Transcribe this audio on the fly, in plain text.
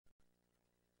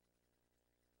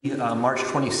March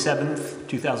 27th,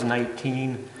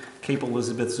 2019, Cape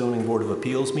Elizabeth Zoning Board of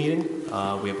Appeals meeting.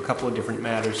 We have a couple of different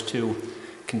matters to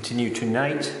continue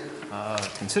tonight,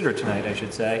 consider tonight, I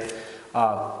should say.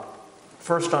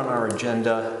 First on our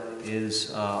agenda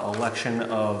is election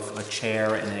of a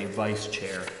chair and a vice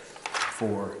chair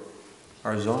for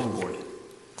our zoning board.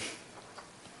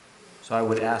 So I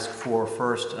would ask for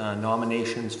first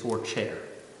nominations for chair.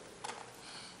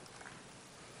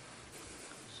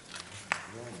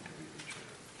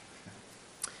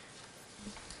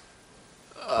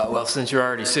 Well, since you're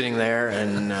already sitting there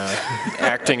and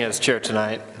acting as chair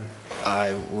tonight,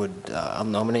 I'll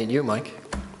nominate you, Mike.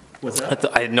 What's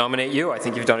that? I nominate you. I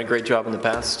think you've done a great job in the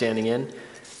past standing in,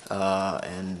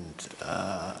 and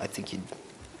I think you'd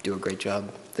do a great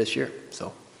job this year.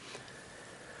 So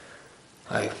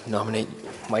I nominate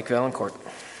Mike Valancourt.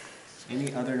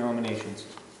 Any other nominations?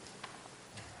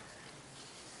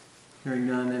 Hearing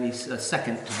none, any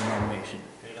second to the nomination?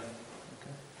 Okay.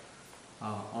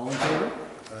 All in favor?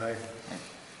 Aye.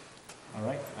 All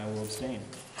right, I will abstain.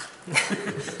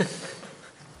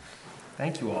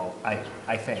 Thank you all,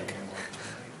 I think.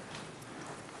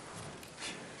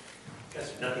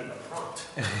 Guess nothing but prompt.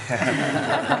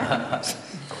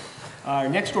 Our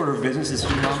next order of business is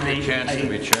to nominate Chance to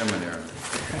be chairman here.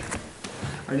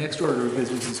 Our next order of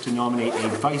business is to nominate a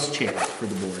vice chair for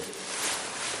the board.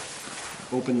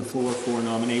 Open the floor for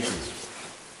nominations.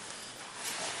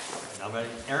 Nominate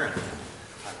Aaron.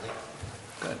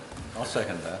 Good. I'll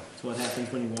second that. That's what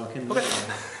happens when you walk in. Okay.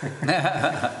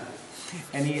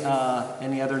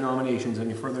 Any other nominations?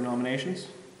 Any further nominations?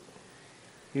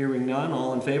 Hearing none,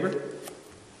 all in favor?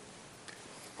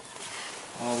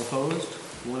 All opposed?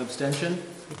 One abstention?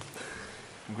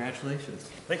 Congratulations.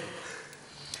 Thank you.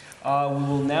 We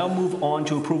will now move on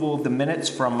to approval of the minutes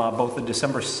from both the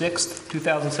December 6th,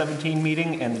 2017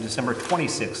 meeting and the December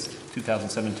 26th,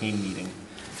 2017 meeting.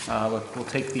 We'll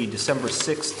take the December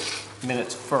 6th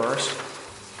minutes first.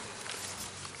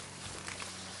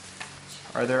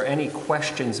 Are there any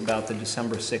questions about the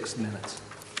December 6th minutes?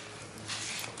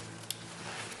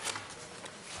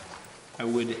 I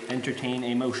would entertain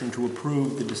a motion to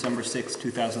approve the December 6th,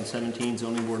 2017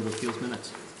 Zoning Board of Appeals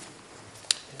minutes.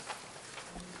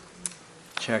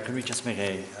 Chair, could we just make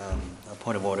a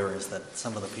point of order is that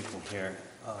some of the people here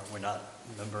were not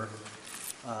member,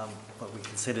 but we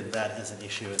considered that as an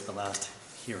issue at the last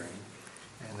hearing,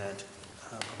 and that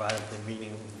provided the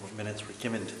meeting minutes were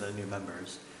given to the new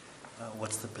members,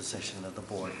 what's the position of the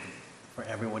board? For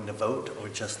everyone to vote, or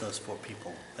just those 4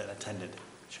 people that attended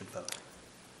should vote?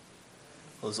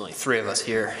 Well, there's only 3 of us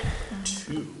here.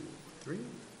 2, 3?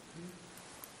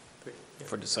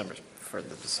 For the December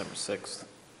 6th.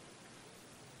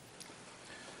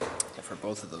 Yeah, for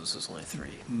both of those, there's only 3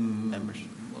 members.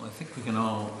 Well, I think we can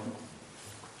all,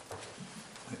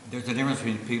 there's a difference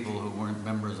between people who weren't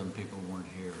members and people who weren't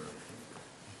here.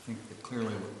 I think that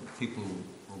clearly people who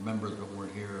were members but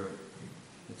weren't here,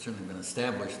 it's certainly been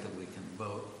established that we can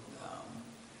vote.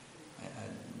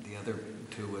 The other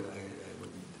 2, I would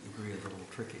agree, is a little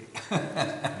tricky. But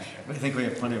I think we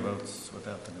have plenty of votes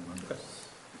without the new members.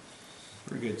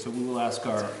 Very good. So we will ask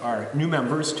our new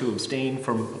members to abstain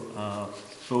from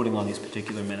voting on these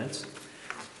particular minutes.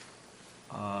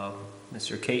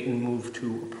 Mr. Caton moved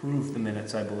to approve the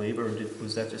minutes, I believe, or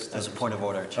was that just... As a point of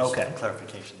order, just okay.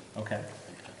 Clarification. Okay.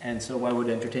 And so I would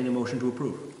entertain a motion to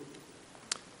approve.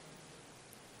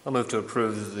 I'll move to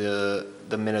approve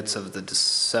the minutes of the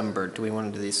December. Do we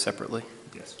want to do these separately?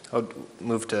 Yes. I'll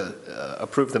move to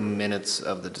approve the minutes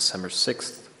of the December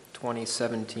 6th,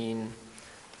 2017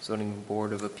 Zoning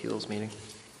Board of Appeals meeting.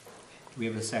 Do we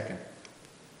have a second?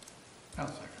 I'll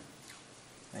second.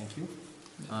 Thank you.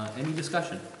 Any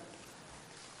discussion?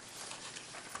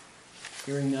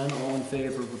 Hearing none, all in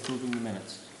favor of approving the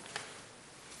minutes?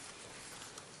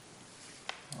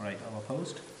 All right, all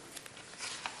opposed?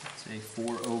 It's a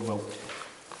 4-0 vote.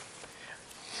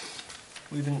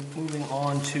 Moving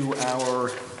on to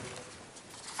our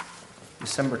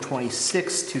December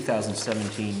 26,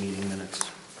 2017 meeting minutes.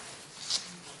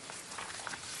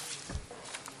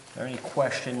 Are there any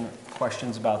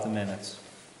questions about the minutes?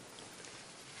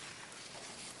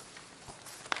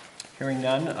 Hearing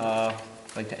none, I'd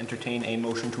like to entertain a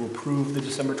motion to approve the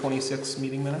December 26th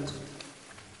meeting minutes.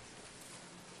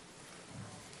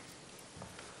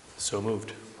 So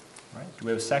moved. All right, do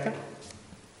we have a second?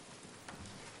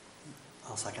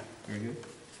 I'll second. Very good.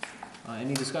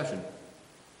 Any discussion?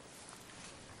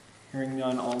 Hearing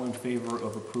none, all in favor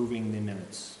of approving the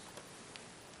minutes?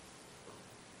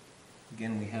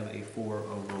 Again, we have a 4-0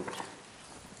 vote.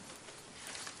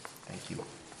 Thank you.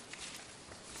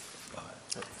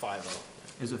 5-0.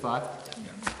 Is it 5?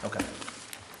 Yeah. Okay.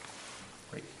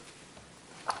 Great.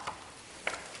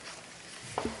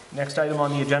 Next item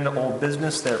on the agenda, old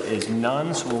business. There is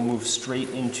none, so we'll move straight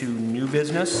into new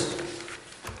business.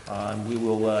 We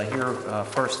will hear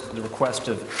first the request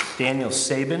of Daniel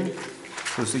Sabin,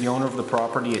 who's the owner of the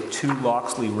property at 2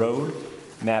 Loxley Road,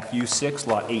 map U6,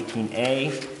 lot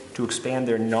 18A, to expand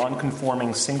their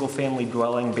non-conforming single-family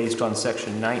dwelling based on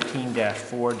section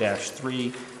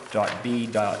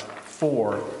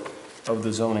 19-4-3.b.4 of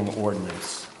the zoning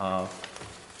ordinance.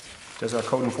 Does our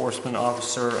code enforcement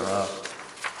officer,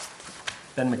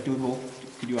 Ben McDougall,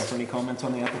 could you offer any comments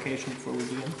on the application before we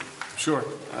begin? Sure.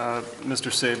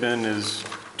 Mr. Sabin is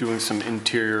doing some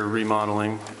interior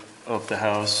remodeling of the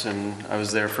house, and I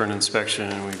was there for an inspection,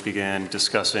 and we began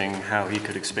discussing how he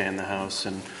could expand the house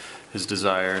and his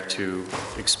desire to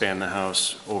expand the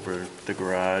house over the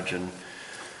garage. And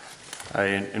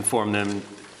I informed him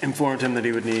that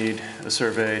he would need a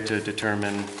survey to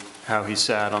determine how he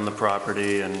sat on the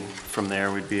property, and from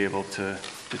there we'd be able to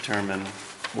determine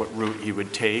what route he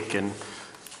would take. And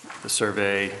the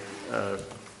survey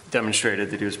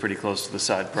demonstrated that he was pretty close to the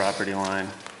side property line,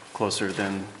 closer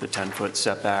than the 10-foot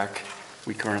setback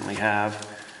we currently have.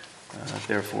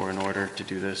 Therefore, in order to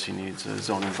do this, he needs a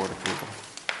zoning board approval.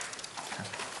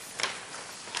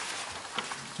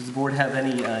 Does the board have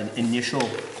any initial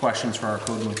questions for our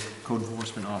code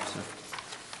enforcement officer?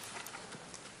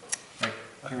 Right.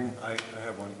 Hearing. I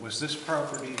have one. Was this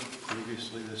property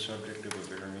previously the subject of a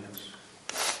variance?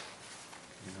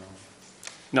 You know?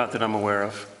 Not that I'm aware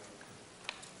of.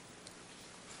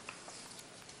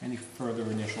 Any further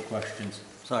initial questions?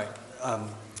 Sorry,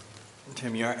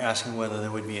 Tim, you're asking whether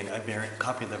there would be a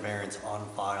copy of the variance on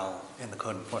file in the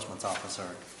code enforcement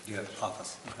officer Yes.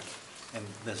 office? Okay. And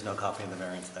there's no copy of the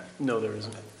variance there? No, there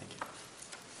isn't. Okay, thank you.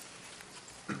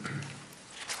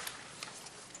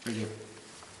 Very good.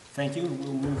 Thank you.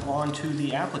 We'll move on to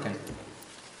the applicant,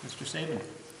 Mr. Sabin.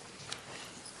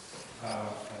 I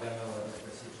don't know what the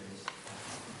procedure is.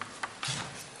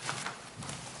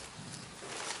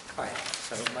 Hi,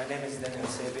 so my name is Daniel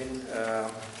Sabin.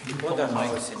 We bought a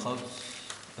house in... Close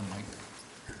the mic.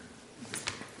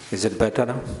 Is it better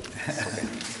now? Okay.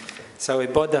 So we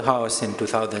bought the house in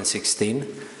 2016,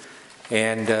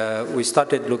 and we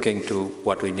started looking to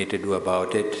what we need to do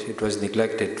about it. It was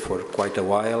neglected for quite a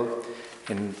while,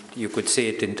 and you could see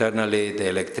it internally, the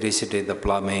electricity, the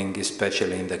plumbing,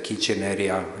 especially in the kitchen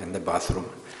area and the bathroom.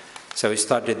 So we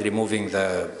started removing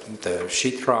the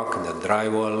sheetrock, the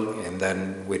drywall, and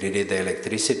then we redid the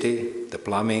electricity, the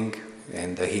plumbing,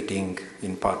 and the heating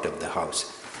in part of the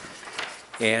house.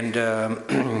 And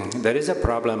there is a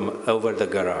problem over the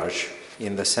garage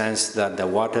in the sense that the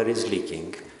water is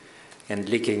leaking and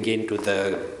leaking into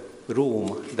the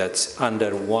room that's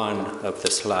under one of the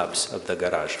slabs of the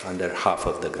garage, under half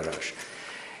of the garage.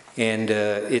 And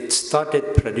it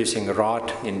started producing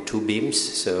rot in 2 beams,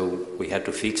 so we had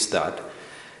to fix that.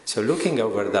 So looking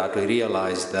over that, we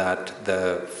realized that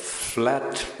the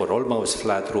flat or almost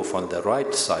flat roof on the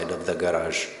right side of the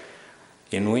garage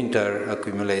in winter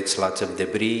accumulates lots of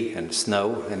debris and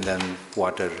snow, and then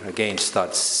water again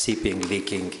starts seeping,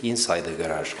 leaking inside the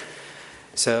garage.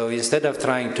 So instead of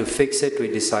trying to fix it, we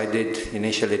decided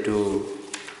initially to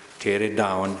tear it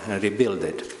down and rebuild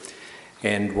it.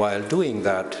 And while doing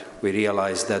that, we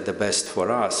realized that the best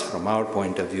for us, from our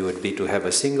point of view, would be to have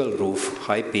a single roof,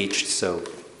 high-pitched, so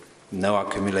no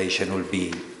accumulation will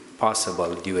be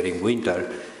possible during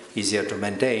winter, easier to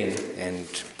maintain, and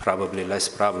probably less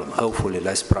problem, hopefully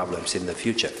less problems in the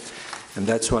future. And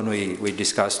that's when we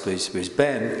discussed with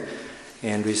Ben,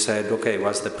 and we said, okay,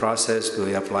 what's the process? Do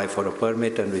we apply for a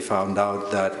permit? And we found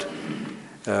out that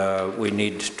we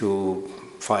need to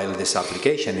file this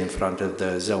application in front of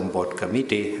the Zone Board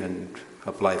Committee and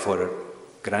apply for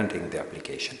granting the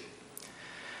application.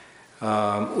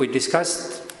 We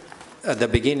discussed at the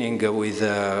beginning with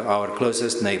our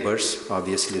closest neighbors,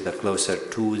 obviously the closer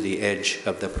to the edge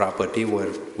of the property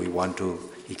where we want to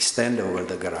extend over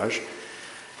the garage.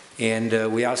 And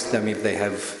we asked them if they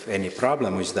have any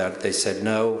problem with that. They said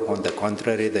no, on the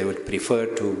contrary, they would prefer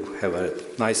to have a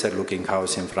nicer looking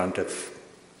house in front of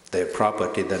their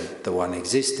property than the one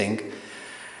existing.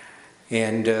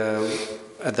 And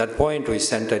at that point, we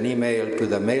sent an email to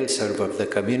the mail server of the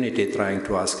community trying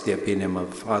to ask the opinion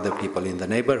of other people in the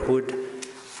neighborhood.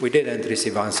 We didn't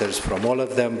receive answers from all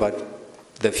of them, but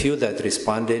the few that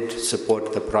responded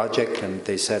support the project, and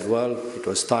they said, well, it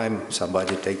was time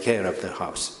somebody take care of the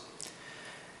house.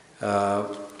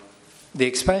 The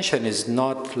expansion is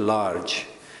not large.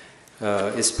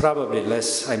 It's probably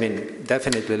less,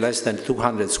 definitely less than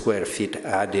 200 square feet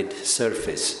added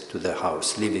surface to the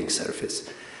house, living surface.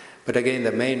 But again,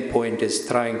 the main point is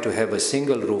trying to have a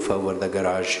single roof over the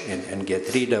garage and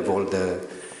get rid of all the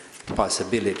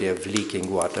possibility of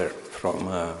leaking water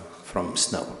from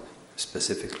snow,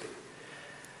 specifically.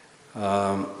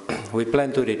 We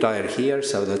plan to retire here,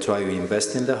 so that's why we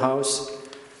invest in the house.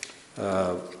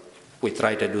 We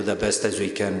try to do the best as we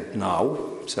can now,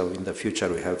 so in the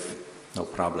future we have no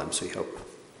problems, we hope.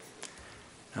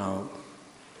 Now,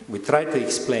 we try to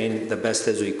explain the best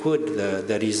as we could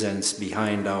the reasons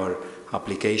behind our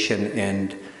application,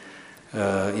 and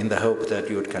in the hope that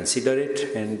you would consider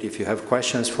it. And if you have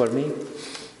questions for me,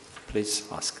 please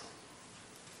ask.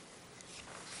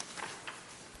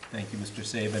 Thank you, Mr.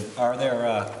 Sabin. Are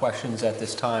there questions at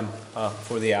this time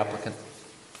for the applicant?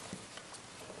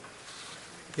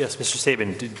 Yes, Mr.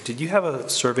 Sabin, did you have a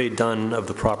survey done of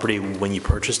the property when you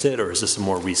purchased it, or is this a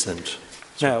more recent?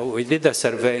 No, we did the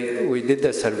survey. We did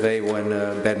the survey when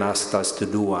Ben asked us to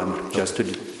do one, just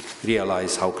to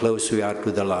realize how close we are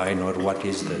to the line, or what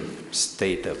is the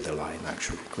state of the line,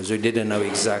 actually, because we didn't know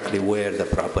exactly where the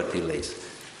property lays.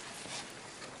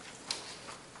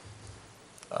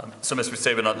 So, Mr.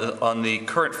 Sabin, on the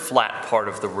current flat part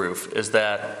of the roof, is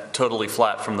that totally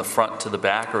flat from the front to the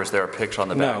back, or is there a pitch on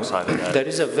the back side of that? There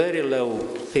is a very low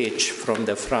pitch from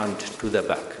the front to the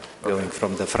back, going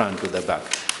from the front to the back.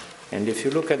 And if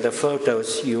you look at the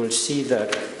photos, you will see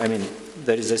that, I mean,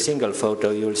 there is a single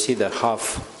photo, you will see the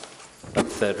half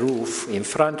of the roof in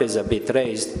front is a bit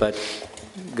raised, but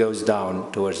goes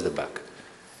down towards the back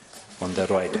on the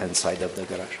right-hand side of the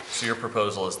garage. So your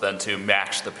proposal is then to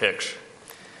match the pitch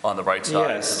on the right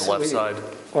side to the left side?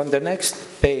 On the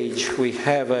next page, we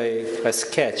have a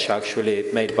sketch,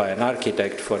 actually, made by an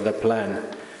architect for the plan,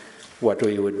 what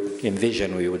we would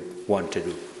envision we would want to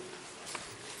do.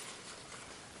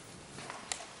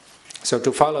 So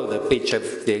to follow the pitch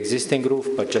of the existing roof,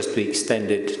 but just to extend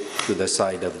it to the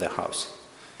side of the house.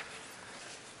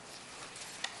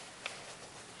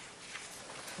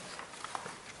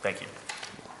 Thank you.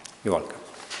 You're welcome.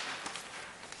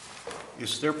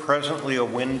 Is there presently a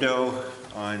window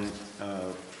on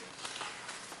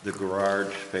the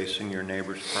garage facing your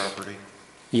neighbor's property?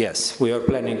 Yes, we are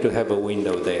planning to have a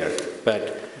window there,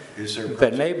 but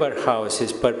the neighbor house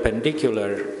is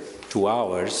perpendicular to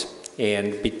ours,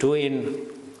 and between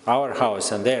our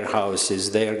house and their house is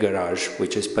their garage,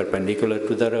 which is perpendicular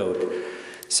to the road.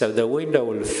 So the window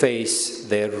will face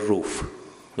their roof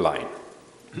line,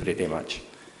 pretty much.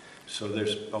 So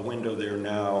there's a window there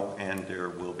now, and there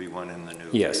will be one in the new?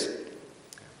 Yes.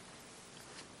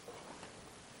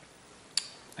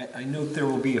 I note there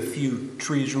will be a few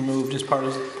trees removed as part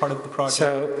of the project.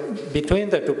 So between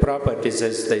the two properties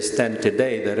as they stand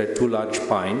today, there are two large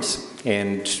pines,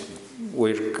 and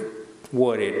we're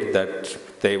worried that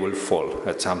they will fall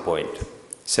at some point.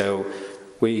 So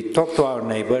we talked to our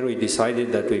neighbor. We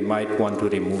decided that we might want to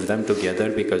remove them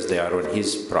together because they are on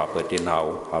his property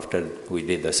now after we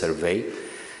did the survey.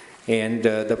 And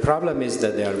the problem is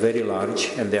that they are very large,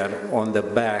 and they are on the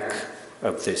back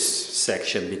of this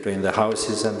section between the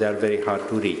houses, and they are very hard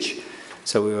to reach.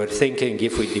 So we were thinking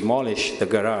if we demolish the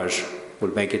garage,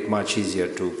 we'll make it much easier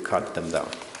to cut them down.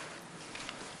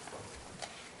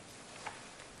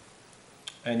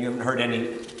 And you haven't heard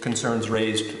any concerns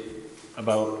raised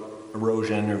about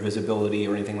erosion or visibility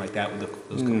or anything like that with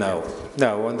those?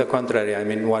 No, on the contrary. I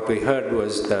mean, what we heard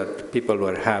was that people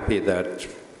were happy that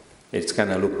it's going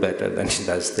to look better than it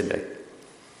does today.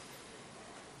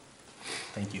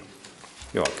 Thank you.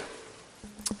 You're welcome.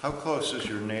 How close is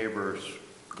your neighbor's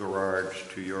garage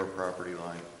to your property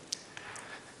line?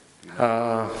 Do you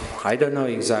know? I don't know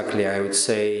exactly. I would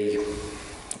say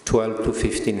 12 to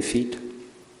 15 feet.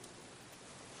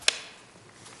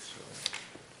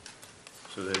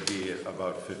 So they'd be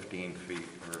about 15 feet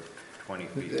or 20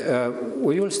 feet?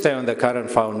 We will stay on the current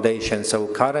foundation. So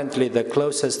currently the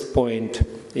closest point,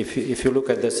 if you look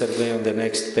at the survey on the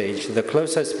next page, the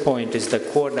closest point is the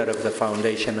corner of the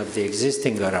foundation of the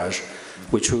existing garage,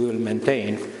 which we will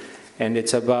maintain, and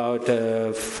it's about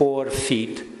 4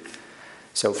 feet.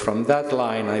 So from that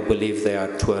line, I believe they are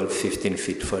 12, 15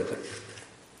 feet further.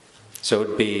 So it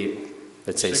would be,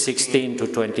 let's say, 16 to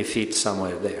 20 feet,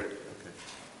 somewhere there. Okay,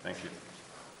 thank you.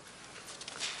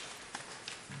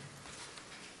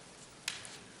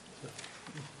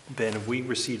 Ben, have we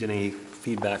received any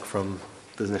feedback from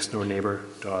the next door neighbor,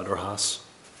 Dodd or Haas?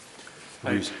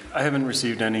 I haven't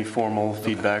received any formal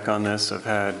feedback on this. I've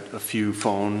had a few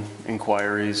phone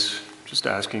inquiries, just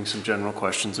asking some general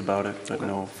questions about it, but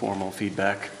no formal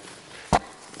feedback.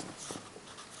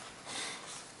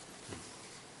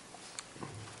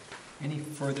 Any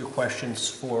further questions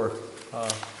for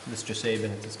Mr.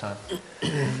 Sabin at this time?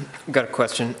 Got a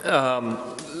question.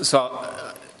 So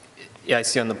Yeah, I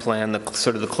see on the plan,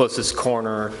 sort of the closest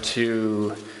corner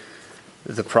to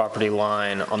the property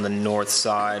line on the north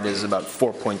side is about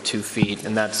 4.2 feet,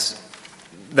 and that's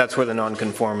where the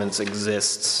nonconformance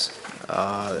exists.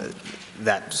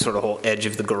 That sort of whole edge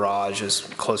of the garage is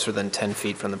closer than 10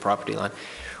 feet from the property line.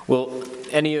 Will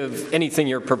anything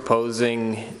you're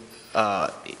proposing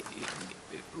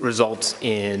result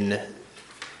in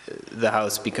the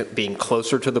house being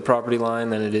closer to the property line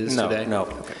than it is today? No.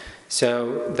 Okay.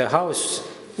 So the house,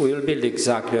 we will build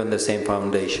exactly on the same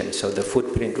foundation, so the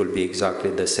footprint will be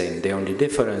exactly the same. The only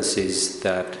difference is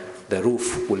that the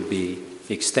roof will be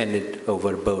extended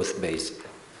over both bays.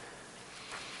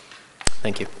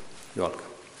 Thank you. You're welcome.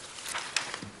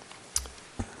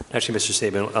 Actually, Mr.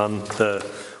 Sabin,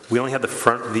 we only have the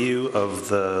front view of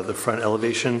the front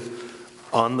elevation.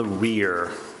 On the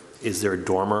rear, is there a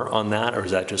dormer on that, or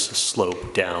is that just a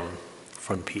slope down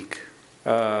from peak?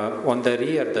 On the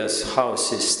rear, this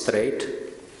house is straight,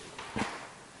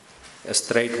 a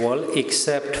straight wall,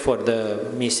 except for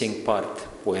the missing part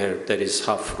where there is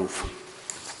half roof.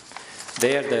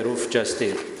 There, the roof just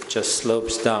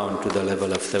slopes down to the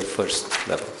level of the first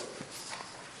level.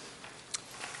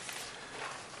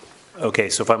 Okay,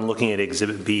 so if I'm looking at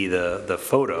Exhibit B, the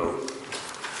photo,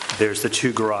 there's the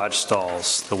two garage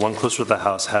stalls. The one closer to the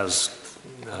house has,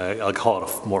 I'll call it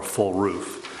a more full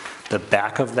roof. The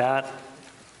back of that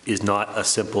is not a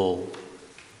simple,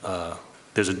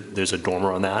 there's a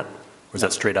dormer on that? Or is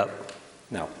that straight up?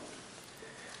 No.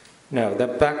 No, the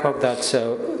back of that,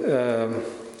 so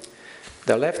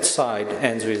the left side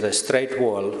ends with a straight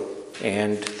wall,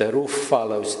 and the roof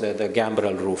follows the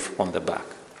gambrel roof on the back.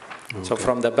 Okay. So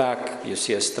from the back, you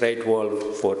see a straight wall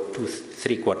for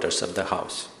 3/4 of the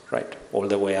house, right? All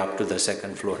the way up to the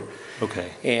second floor.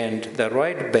 Okay. And the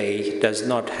right bay does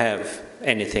not have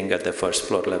anything at the first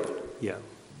floor level. Yeah.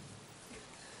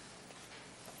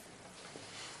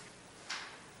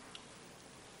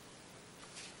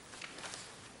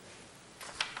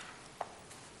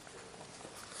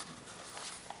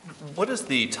 What is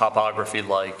the topography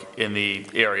like in the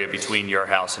area between your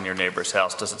house and your neighbor's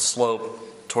house? Does it slope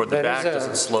toward the back? Does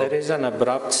it slope? There is an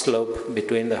abrupt slope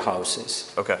between the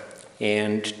houses. Okay.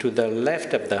 And to the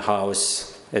left of the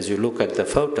house, as you look at the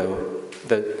photo,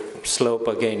 the slope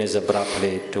again is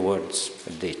abruptly towards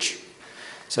a ditch.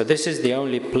 So this is the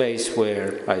only place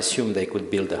where I assume they could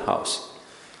build a house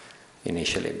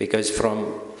initially, because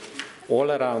from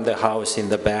all around the house in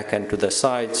the back and to the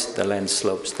sides, the land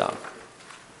slopes down.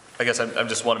 I guess I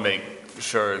just want to make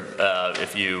sure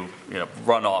if you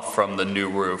run off from the new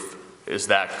roof, is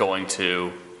that going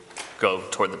to go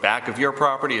toward the back of your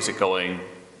property? Is it going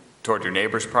toward your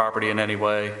neighbor's property in any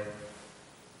way?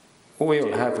 We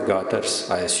will have gutters,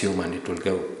 I assume, and it will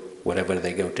go wherever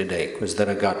they go today, because there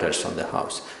are gutters on the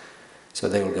house. So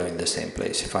they will go in the same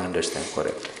place, if I understand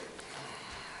correctly.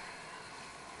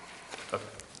 Okay.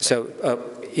 So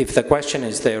if the question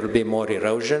is there will be more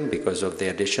erosion because of the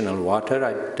additional water,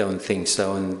 I don't think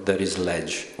so, and there is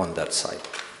ledge on that side.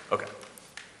 Okay.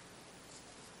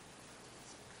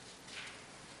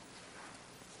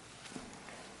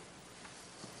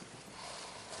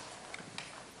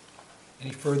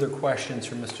 Any further questions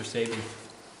from Mr. Sabin?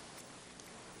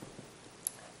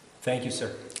 Thank you,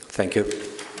 sir. Thank you.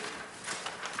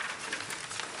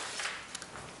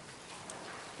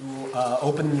 We'll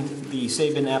open the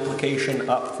Sabin application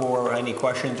up for any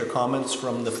questions or comments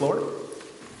from the floor.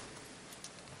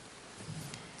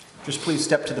 Just please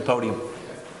step to the podium.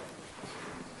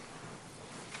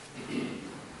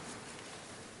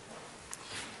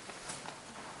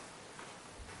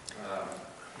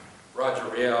 Roger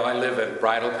Rio, I live at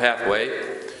Bridle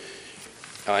Pathway.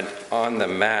 On the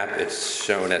map, it's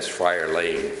shown as Friar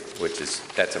Lane, which is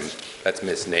that's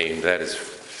misnamed. That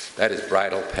is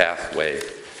Bridle Pathway,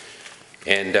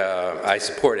 and I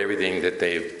support everything that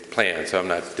they've planned. So I'm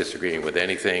not disagreeing with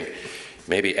anything.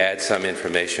 Maybe add some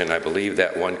information. I believe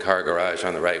that one-car garage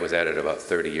on the right was added about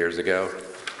 30 years ago.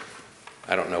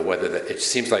 I don't know whether it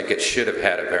seems like it should have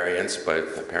had a variance, but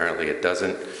apparently it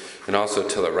doesn't. And also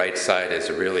to the right side is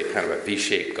a really kind of a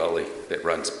V-shaped gully that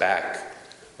runs back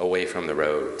away from the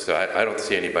road. So I don't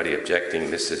see anybody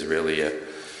objecting. This is really a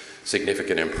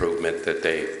significant improvement that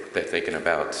they're thinking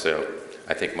about. So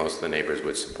I think most of the neighbors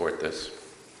would support this.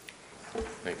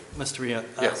 Mr. Rio,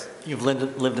 yes. You've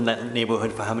lived in that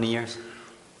neighborhood for how many years?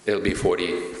 It'll be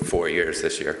 44 years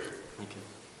this year. Okay.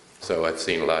 So I've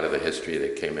seen a lot of the history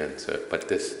that came in. So, but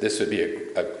this would be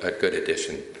a good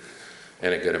addition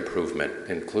and a good improvement,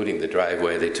 including the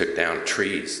driveway. They took down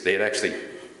trees. They had actually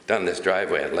done this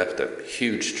driveway and left a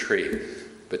huge tree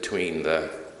between the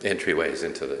entryways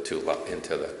into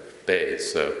the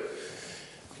bays. So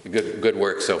good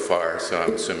work so far, so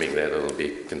I'm assuming that it'll be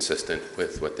consistent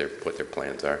with what their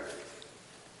plans are.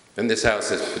 And this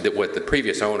house is what the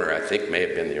previous owner, I think, may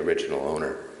have been the original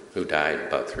owner who died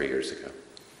about 3 years ago.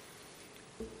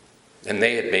 And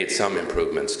they had made some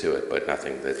improvements to it, but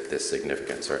nothing this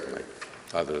significant, certainly,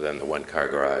 other than the one-car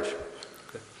garage.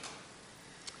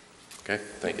 Okay,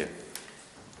 thank you.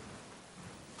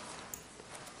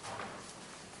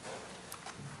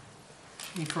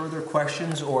 Any further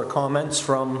questions or comments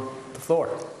from the floor?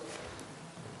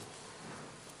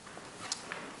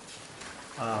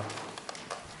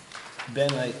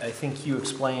 Ben, I think you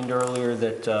explained earlier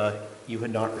that you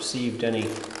had not received any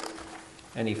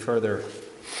further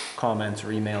comments or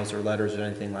emails or letters or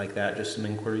anything like that, just some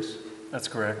inquiries? That's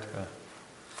correct.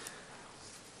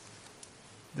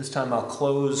 This time I'll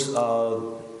close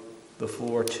the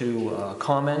floor to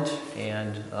comment,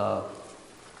 and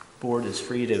board is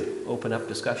free to open up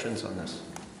discussions on this.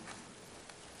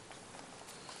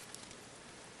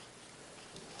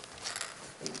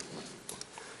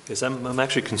 Yes, I'm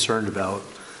actually concerned about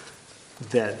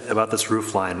this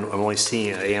roof line. I am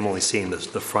only seeing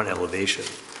the front elevation,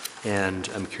 and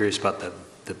I'm curious about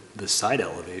the side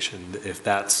elevation, if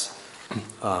that's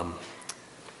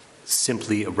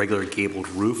simply a regular gabled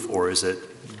roof, or is it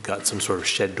got some sort of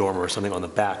shed dormer or something on the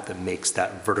back that makes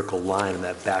that vertical line in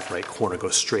that back right corner go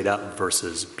straight up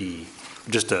versus be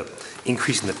just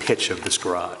increasing the pitch of this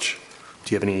garage.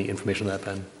 Do you have any information on that,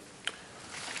 Ben?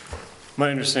 My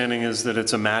understanding is that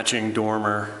it's a matching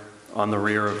dormer on the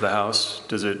rear of the house.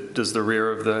 Does the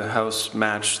rear of the house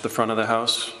match the front of the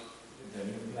house?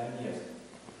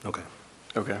 Okay.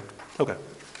 Okay. Okay.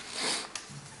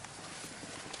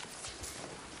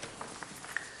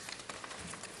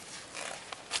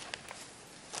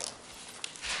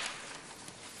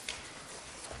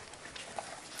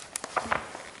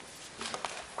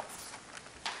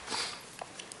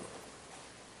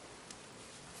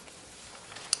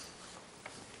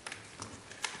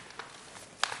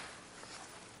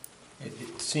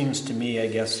 It seems to me, I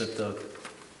guess, that the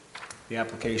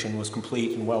application was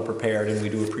complete and well prepared, and we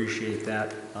do appreciate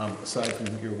that. Aside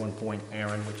from your one point,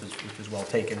 Aaron, which is well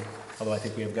taken, although I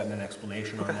think we have gotten an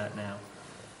explanation on that now.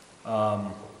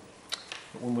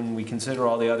 When we consider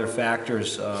all the other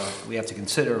factors we have to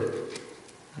consider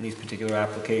in these particular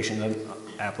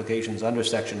applications under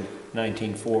section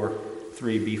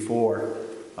 19.4.3b4,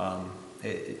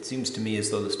 it seems to me as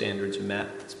though the standards are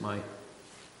met. That's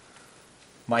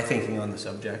my thinking on the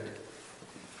subject.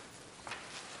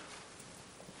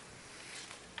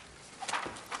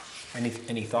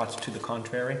 Any thoughts to the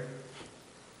contrary?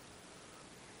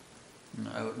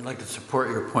 I would like to support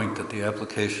your point that the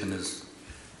application is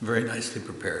very nicely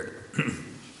prepared.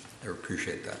 I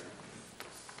appreciate that.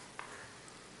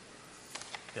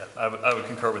 Yeah, I would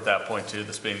concur with that point too,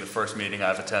 this being the first meeting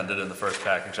I've attended and the first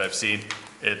package I've seen.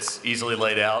 It's easily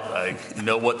laid out. I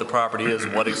know what the property is,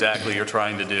 what exactly you're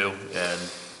trying to do, and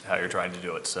how you're trying to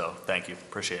do it. So thank you,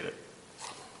 appreciate it.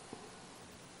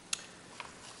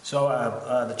 So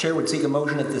the chair would seek a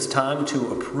motion at this time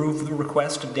to approve the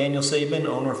request of Daniel Sabin,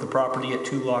 owner of the property at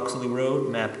 2 Loxley Road,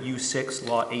 map U6,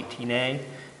 lot 18A,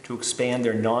 to expand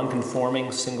their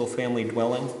non-conforming single-family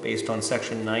dwelling based on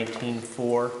section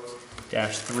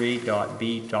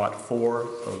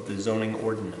 19.4-3.b.4 of the zoning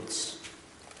ordinance.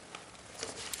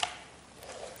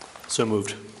 So moved.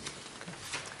 Do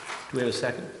we have a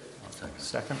second?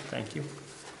 Second, thank you.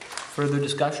 Further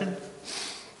discussion?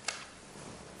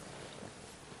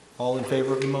 All in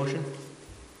favor of the motion?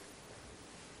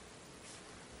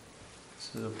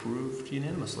 It's approved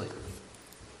unanimously.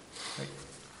 Right.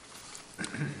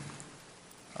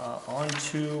 On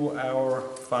to our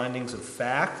findings of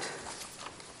fact.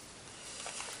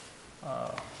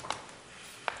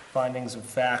 Findings of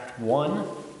fact 1.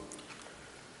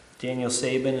 Daniel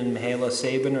Sabin and Mihaela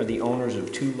Sabin are the owners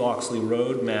of 2 Loxley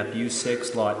Road, map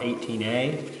U6, lot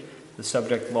 18A. The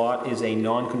subject lot is a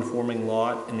non-conforming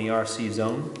lot in the RC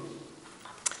zone.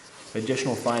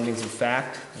 Additional findings of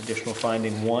fact. Additional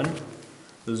finding 1.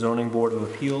 The Zoning Board of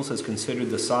Appeals has considered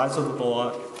the size of the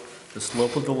lot, the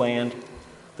slope of the land,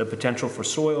 the potential for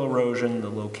soil erosion,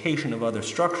 the location of other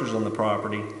structures on the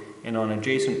property and on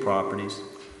adjacent properties,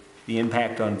 the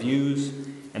impact on views,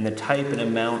 and the type and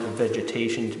amount of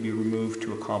vegetation to be removed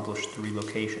to accomplish the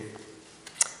relocation.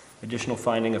 Additional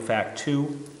finding of fact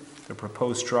 2, the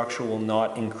proposed structure will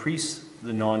not increase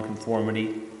the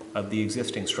nonconformity of the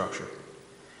existing structure.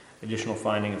 Additional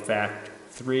finding of fact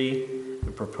 3,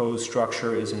 the proposed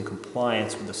structure is in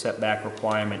compliance with the setback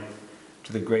requirement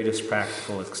to the greatest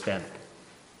practical extent.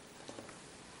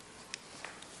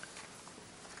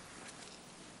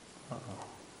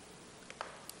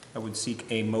 I would would seek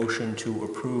a motion to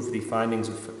approve the findings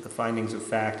of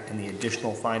fact and the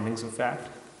additional findings of fact.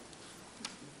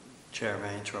 Chair, may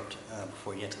I interrupt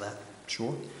before you get to that?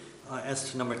 Sure.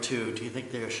 As to number 2, do you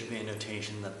think there should be a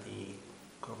notation that the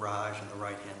garage on the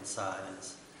right-hand side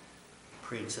is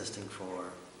pre-existing for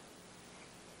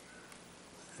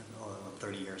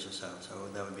 30 years or so? So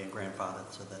that would be a grandfather,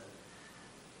 so that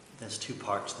there's 2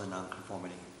 parts to the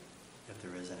nonconformity, if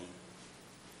there is any.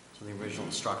 So the original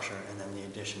structure and then the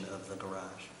addition of the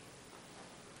garage.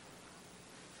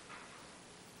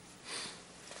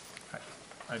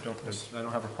 I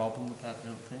don't have a problem with that, I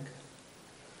don't think.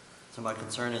 So my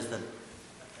concern is that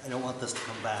I don't want this to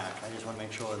come back. I just want to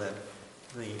make sure that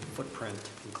the footprint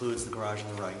includes the garage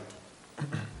on the right,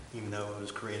 even though it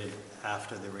was created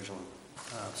after the original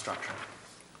structure.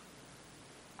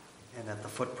 And that the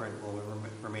footprint will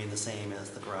remain the same as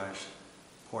the garage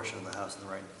portion of the house on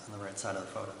the right side of the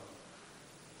photo.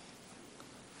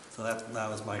 So that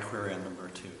was my query on number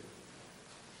 2.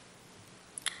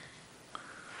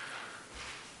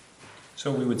 So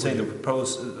we would say the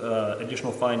proposed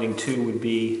additional finding 2 would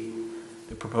be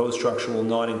the proposed structure will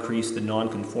not increase the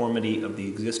nonconformity of the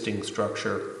existing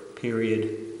structure,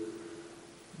 period.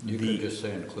 You could just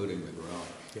say including the garage.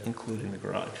 Including the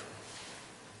garage.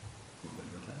 You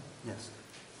good with that? Yes.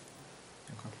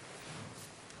 Okay.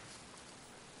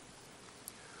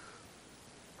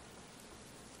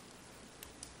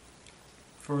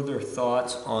 Further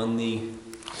thoughts on the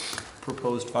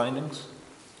proposed findings?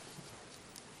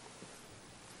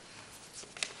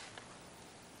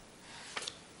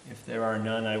 If there are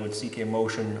none, I would seek a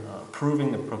motion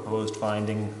approving the proposed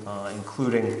finding,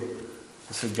 including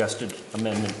the suggested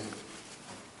amendment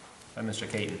by Mr.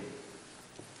 Caton.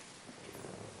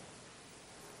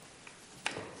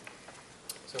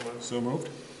 So moved.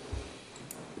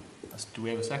 Do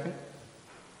we have a second?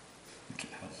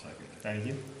 I'll second it. Thank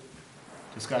you.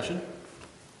 Discussion?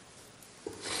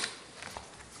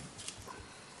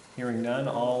 Hearing none,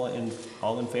 all in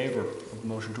favor of the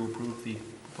motion to approve the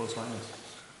proposed findings?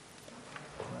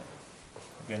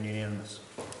 Again, unanimous.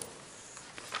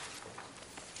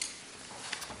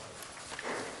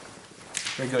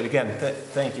 Very good. Again,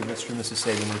 thank you, Mr. and Mrs.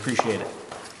 Saban. We appreciate it.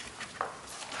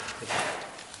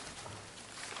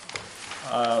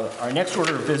 Our next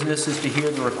order of business is to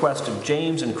hear the request of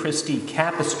James and Christy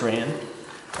Capistran,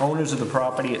 owners of the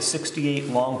property at 68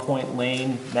 Long Point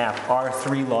Lane, map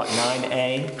R3, lot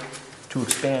 9A, to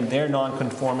expand their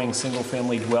non-conforming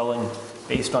single-family dwelling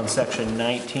based on section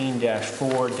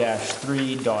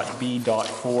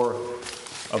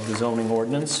 19-4-3.b.4 of the zoning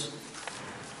ordinance.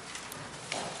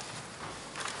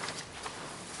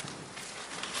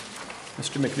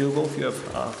 Mr. McDougall, if you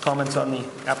have comments on the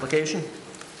application?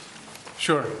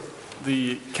 Sure.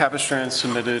 The Capistrans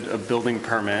submitted a building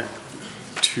permit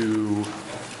to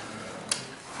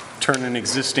turn an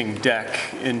existing deck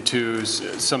into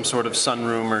some sort of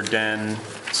sunroom or den,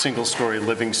 single-story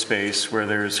living space where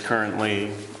there's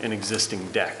currently an existing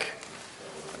deck.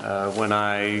 When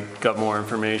I got more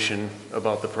information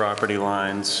about the property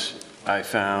lines, I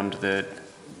found that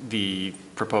the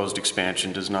proposed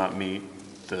expansion does not meet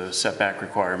the setback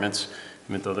requirements,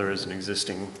 even though there's an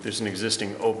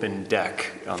existing open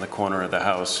deck on the corner of the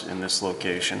house in this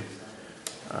location.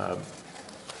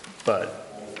 But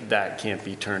that can't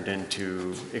be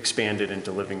expanded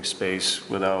into living space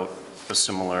without a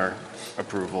similar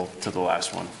approval to the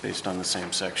last one, based on the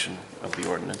same section of the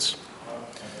ordinance.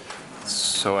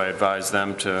 So I advise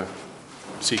them to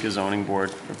seek a zoning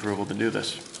board approval to do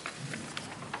this.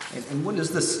 And what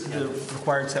is this, the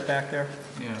required setback there?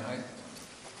 Yeah,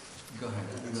 go ahead.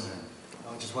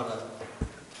 I just want to,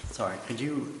 sorry, could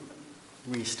you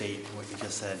restate what you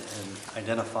just said and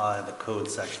identify the code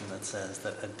section that says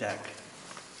that a deck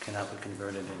cannot be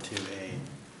converted into a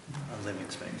living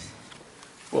space?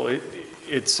 Well,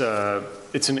 it's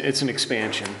an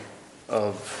expansion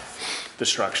of the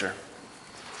structure.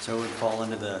 So it would fall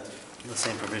into the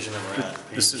same provision that we're at.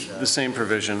 This is the same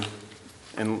provision,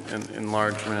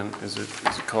 enlargement, is it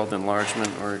called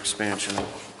enlargement or expansion?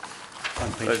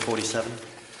 On page 47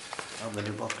 of the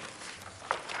new book.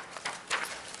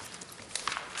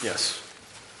 Yes.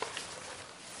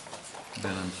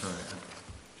 Ben, I'm sorry,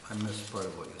 I missed part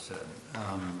of what you said.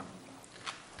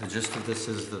 The gist of this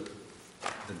is that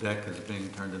the deck is being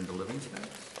turned into living space?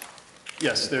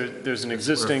 Yes, there's an The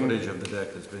existing... square footage of the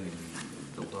deck is being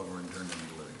built over and turned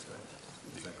into living space.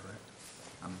 Is that correct?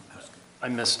 I'm asking. I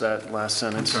missed that last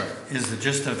I'm sentence. sorry. Is the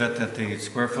gist of it that the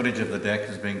square footage of the deck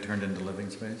is being turned into living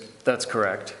space? That's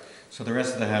correct. So the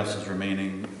rest of the house is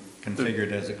remaining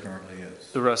configured as it currently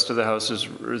is. The rest of the house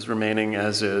is remaining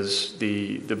as is.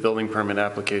 The building permit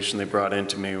application they brought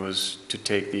into me was to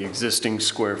take the existing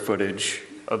square footage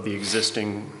of the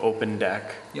existing open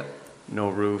deck. Yep. No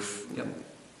roof.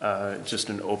 Yep. Just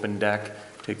an open deck.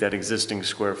 Take that existing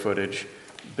square footage,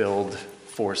 build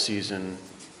four-season,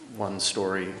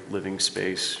 one-story living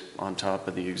space on top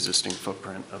of the existing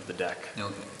footprint of the deck.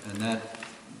 Okay, and that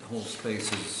whole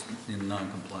space is in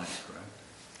non-compliance, correct?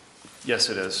 Yes,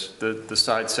 it is. The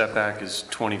side setback is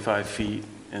 25 feet,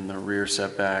 and the rear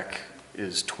setback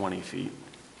is 20 feet.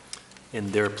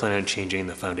 And they're planning on changing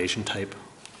the foundation type?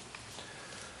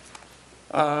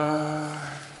 18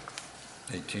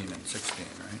 and 16,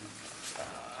 right?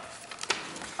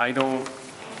 I don't,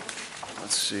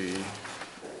 let's see.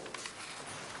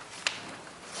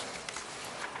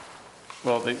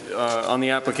 Well, on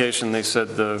the application, they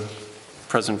said the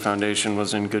present foundation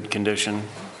was in good condition,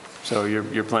 so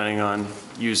you're planning on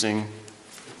using.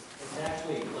 It's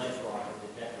actually ledge rock that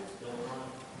the deck was built on.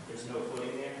 There's no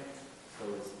footing there, so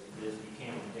you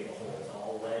can't even dig a hole. It's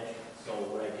all ledge. So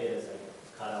what I did is I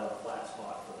cut out a flat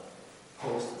spot for the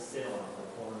post to sit on for the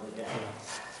corner of the deck.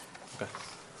 Okay.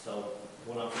 So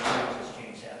what I'm going to do is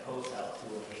change that post out to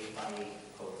an 8x8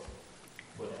 post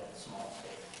for that small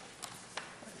space.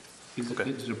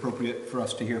 Is it appropriate for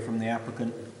us to hear from the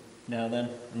applicant now then,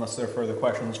 unless there are further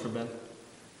questions for Ben?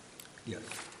 Yes.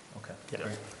 Okay. Yeah.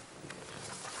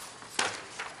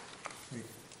 Great.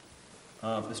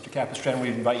 Mr. Capistran, we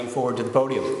invite you forward to the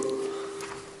podium.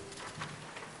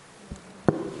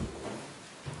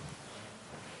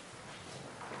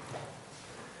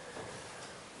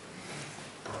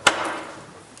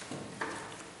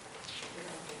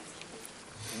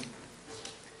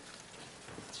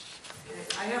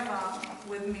 I have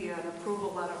with me an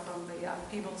approval letter from the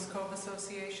Peebles Cove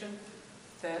Association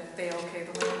that they okay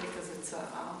the land because it's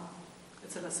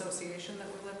an association that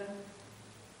we live in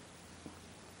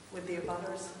with the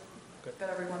abutters, that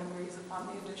everyone agrees upon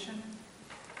the addition.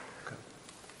 Okay.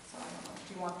 So I don't know,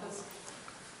 do you want this?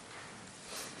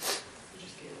 You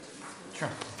just gave it to me.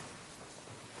 Sure.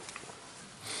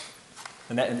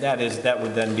 And that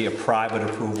would then be a private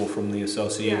approval from the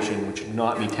association, which would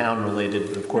not be town-related,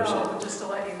 but of course. No, just to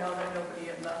let you know that nobody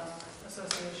in the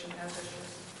association has issues.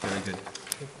 Very good.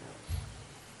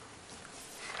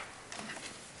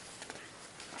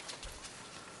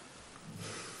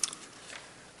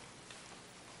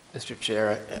 Mr.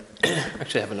 Chair, I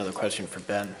actually have another question for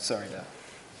Ben. Sorry to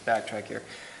backtrack here.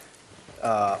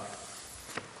 I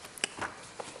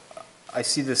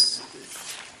see this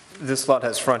lot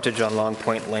has frontage on Long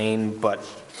Point Lane, but,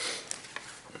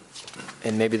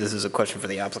 and maybe this is a question for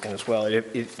the applicant as well,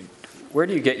 where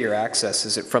do you get your access?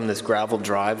 Is it from this gravel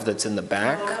drive that's in the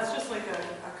back? Well, that's just like a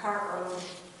cart road.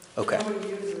 Okay. That nobody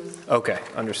uses. Okay,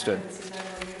 understood. I haven't seen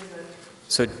anyone use it.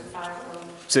 So, Five road.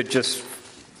 so just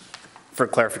for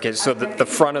clarification, so the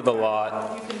front of the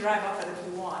lot, You can drive up it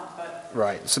if you want, but.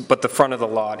 right, so, but the front of the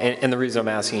lot, and the reason I'm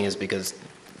asking is because,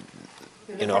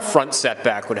 you know, a front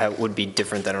setback would be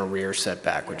different than a rear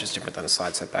setback, which is different than a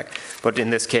side setback. But in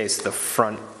this case, the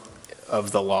front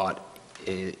of the lot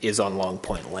is on Long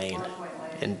Point Lane. Long Point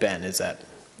Lane. And Ben, is that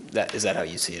how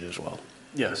you see it as well?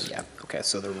 Yes. Yeah, okay,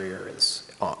 so the rear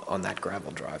is on that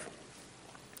gravel drive.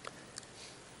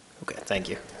 Okay, thank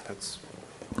you. That's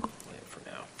it for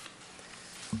now.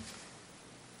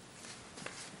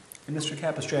 And Mr.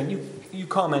 Capistran, you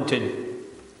commented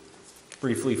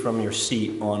briefly from your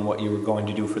seat on what you were going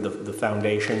to do for the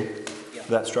foundation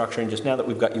for that structure. And just now that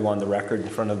we've got you on the record in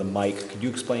front of the mic, could you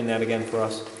explain that again for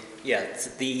us? Yeah,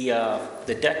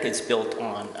 the deck is built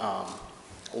on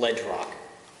ledge rock.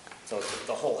 So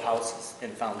the whole house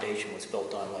and foundation was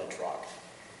built on ledge rock.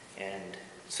 And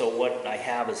so what I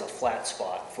have is a flat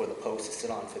spot for the post to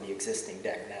sit on for the existing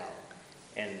deck now.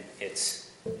 And it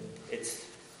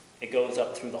goes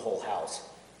up through the whole house,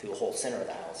 through the whole center of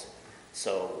the house.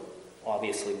 So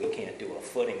obviously we can't do a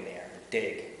footing there,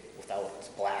 dig, without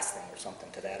blasting or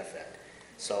something to that effect.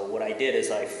 So what I did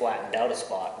is I flattened out a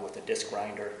spot with a disc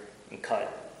grinder and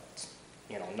cut,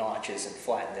 notches and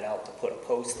flattened it out to put a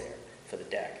post there for the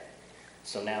deck.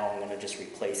 So now I'm going to just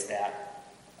replace that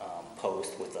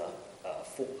post with a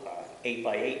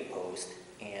 8x8 post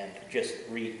and just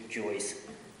rejoist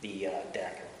the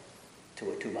deck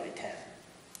to a 2x10,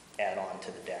 add on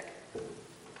to the deck.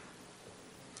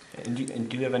 And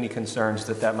do you have any concerns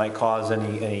that might cause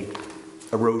any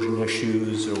erosion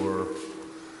issues or?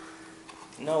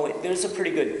 No, there's a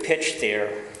pretty good pitch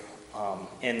there,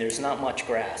 and there's not much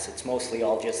grass. It's mostly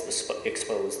all just the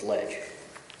exposed ledge.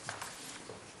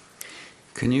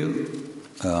 Can you,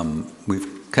 we've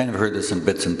kind of heard this in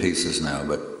bits and pieces now,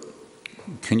 but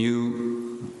can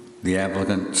you the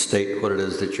applicant state what it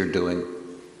is that you're doing,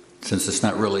 since it's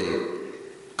not really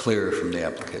clear from the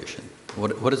application?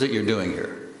 What is it you're doing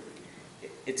here?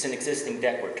 It's an existing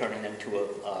deck, we're turning into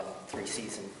a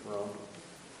three-season room.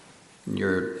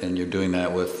 You're doing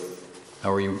that with,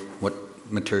 what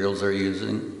materials are you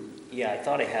using? Yeah, I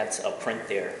thought I had a print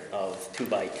there of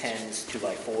 2x10s,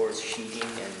 2x4s, sheeting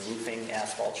and roofing,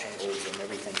 asphalt shingles, and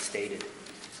everything stated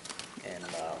in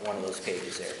one of those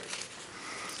pages there.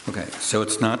 Okay, so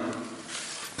it's not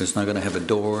going to have a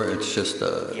door, it's just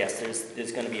a... Yes,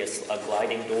 there's going to be a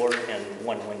gliding door and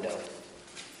one window.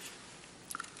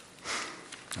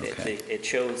 Okay. It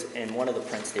shows, in one of the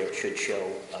prints there, it should show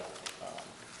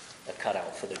a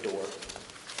cutout for the door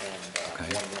and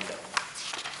Okay. one window.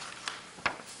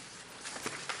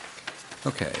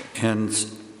 Okay, and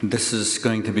this is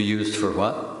going to be used for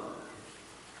what?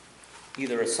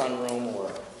 Either a sunroom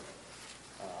or,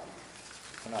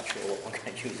 I'm not sure what we're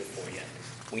going to use it for yet.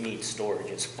 We need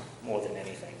storage more than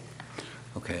anything.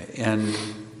 Okay, and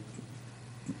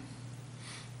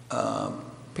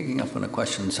picking up on a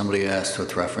question somebody asked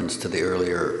with reference to the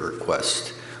earlier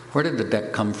request, where did the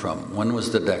deck come from? When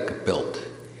was the deck built?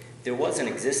 There was an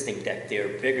existing deck there,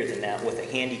 bigger than that, with a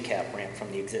handicap ramp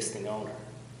from the existing owner.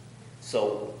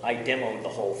 So I demoed the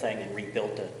whole thing and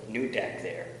rebuilt a new deck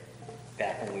there,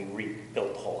 back when we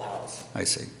rebuilt the whole house. I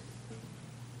see.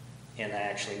 And I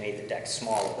actually made the deck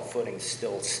smaller. The footings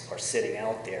still are sitting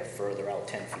out there, further out,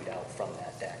 10 feet out from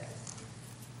that deck.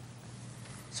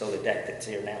 So the deck that's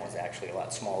here now is actually a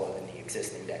lot smaller than the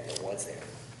existing deck that was there.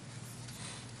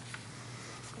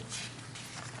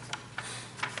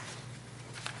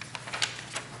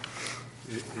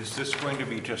 Is this going to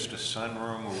be just a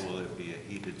sunroom, or will it be a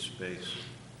heated space?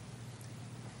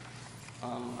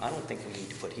 I don't think we need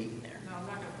to put heat in there. No, I'm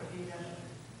not gonna put heat in it.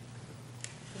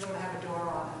 It's gonna have a door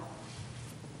on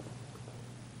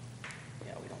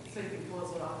Yeah, we don't it, need so you can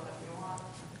close it off if you want.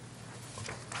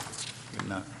 You're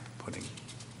not putting...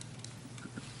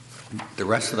 The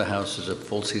rest of the house is a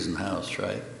full-season house,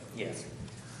 right? Yes.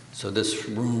 So this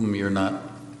room, you're not...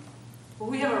 Well,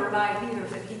 we have a Renai heater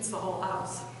that heats the whole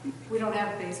house. We don't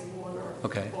have baseboard or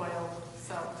Okay. oil,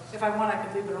 so if I want, I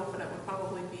could leave it open, it would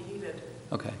probably be heated.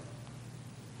 Okay.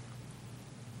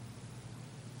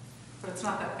 But it's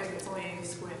not that big, it's only 80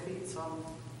 square feet, so I'm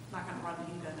not gonna run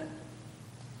heat in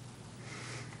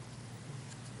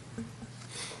it.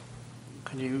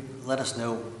 Could you let us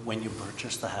know when you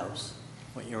purchased the house?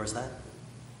 What year was that?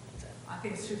 I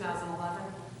think it's 2011,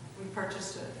 we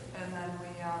purchased it, and then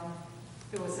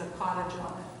there was a cottage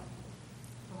on it.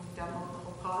 And we demoed the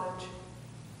whole cottage.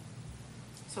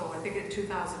 So I think in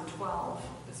 2012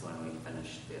 is when we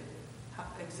finished the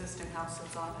existing house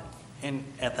that's on it. And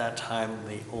at that time,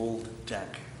 the old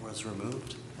deck was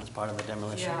removed as part of the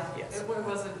demolition? Yeah, Yes. it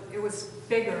was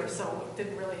bigger, so it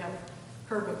didn't really have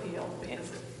curb appeal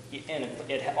because And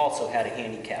it also had a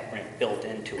handicap ramp built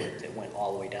into it that went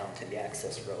all the way down to the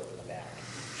access road in the back.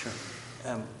 Sure.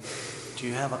 Do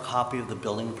you have a copy of the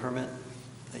building permit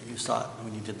that you sought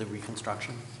when you did the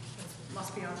reconstruction? it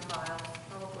must be on file,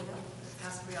 probably. It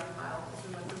has to be on file because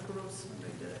we went through groups when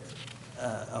they did it.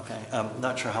 Okay, I'm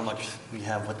not sure how much we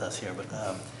have with us here, but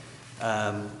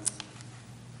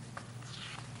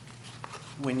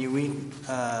when you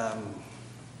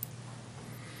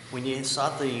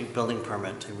sought the building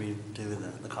permit to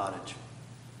redo the cottage,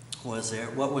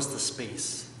 what was the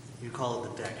space? You call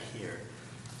it the deck here,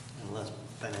 unless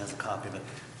Ben has a copy of it.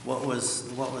 What was?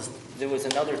 There was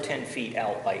another 10 feet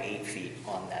out by 8 feet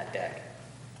on that deck.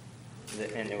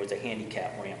 And there was a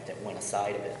handicap ramp that went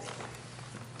aside of it.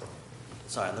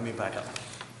 Sorry, let me back up.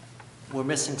 We're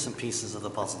missing some pieces of the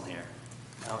puzzle here.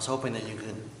 I was hoping that you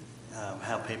could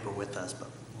have paper with us, but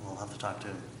we'll have to talk to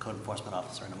code enforcement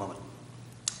officer in a moment.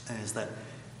 Is that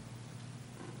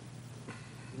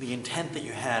the intent that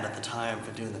you had at the time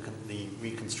for doing the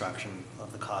reconstruction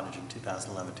of the cottage in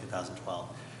 2011, 2012,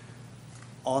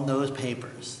 on those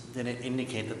papers, did it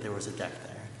indicate that there was a deck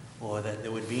there, or that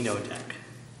there would be no deck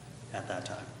at that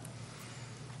time?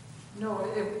 No,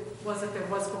 it wasn't, there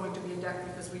was going to be a deck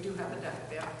because we do have a deck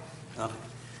there. Okay.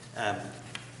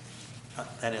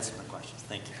 That answers my questions.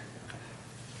 Thank you. Okay.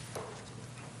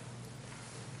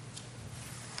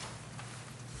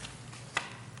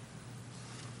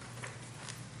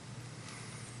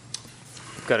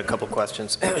 I've got a couple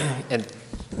questions, and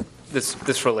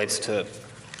this relates to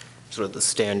sort of the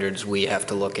standards we have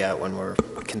to look at when we're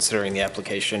considering the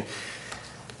application.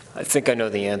 I think I know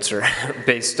the answer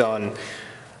based on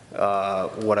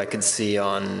what I could see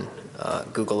on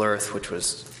Google Earth, which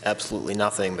was absolutely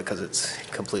nothing because it's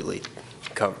completely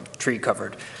tree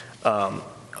covered.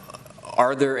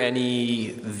 Are there any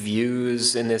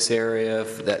views in this area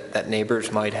that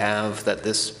neighbors might have that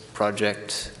this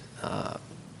project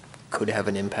could have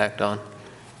an impact on?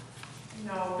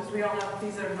 No, because we all have,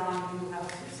 these are non-view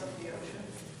houses of the ocean.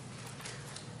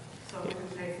 So we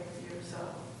pay for the view,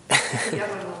 so yeah,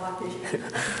 we're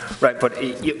lucky. Right,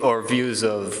 but, or views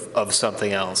of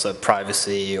something else, of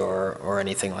privacy or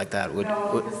anything like that?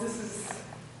 No, because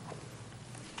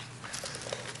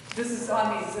this is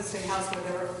on the existing house where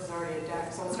there was already a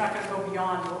deck, so it's not going to go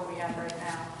beyond what we have right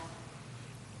now.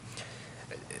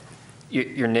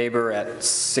 Your neighbor at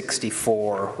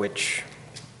 64, which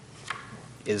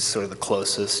is sort of the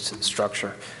closest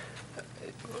structure,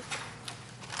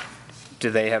 do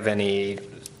they have any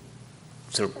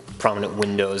sort of prominent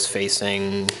windows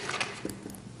facing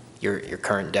your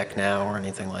current deck now or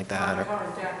anything like that? Our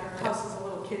current deck, our house is a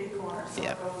little kitty corner, so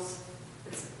Yeah.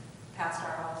 it's past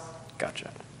our house.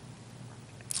 Gotcha.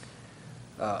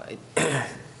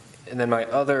 And then I've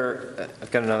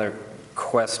got another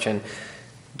question.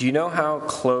 Do you know how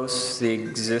close the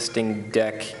existing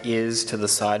deck is to the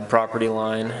side property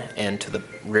line and to the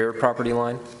rear property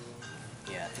line?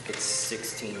 Yeah, I think it's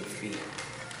 16 feet.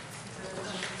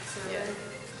 Yeah.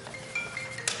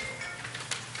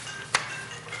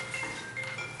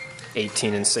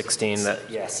 18 and 16, that,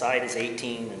 Yeah, side is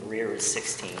 18 and rear is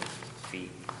 16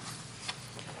 feet.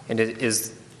 and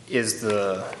is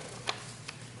the,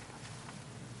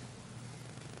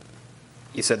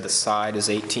 you said the side is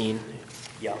 18?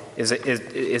 Yeah, Is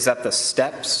that the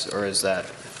steps, or is that,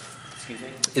 excuse me?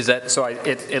 is that, so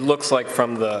it looks like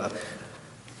from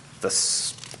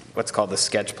what's called the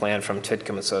sketch plan from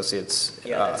Titcomb Associates.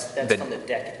 Yeah, that's the- from the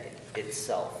deck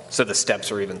itself, So the steps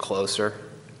are even closer?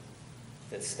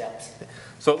 the steps.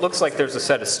 So it looks like there's a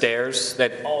set of stairs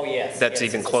that, Oh, yes. That's yes,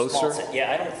 even it's a small closer? set. Yeah,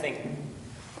 I don't think,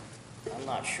 I'm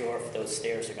not sure if those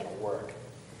stairs are gonna work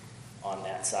on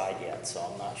that side yet, so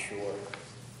I'm not sure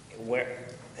where,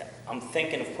 I'm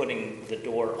thinking of putting the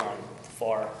door on the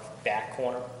far back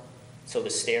corner, so the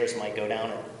stairs might go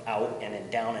down and out and then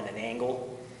down at an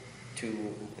angle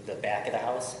to the back of the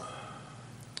house.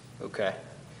 okay.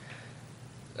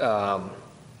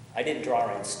 I didn't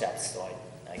draw in steps, so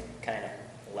I kind of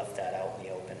left that out in the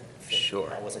open.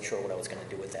 Sure. I wasn't sure what I was gonna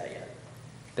do with that yet.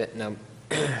 But now,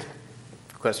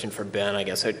 question for Ben, I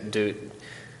guess. Do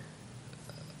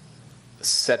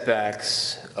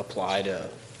setbacks apply to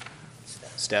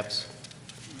steps?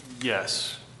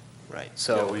 Yes. Right. Yeah,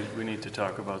 So, we need to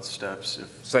talk about steps.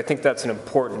 so I think that's an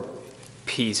important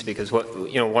piece, because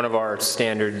one of our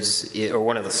standards, or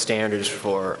one of the standards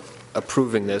for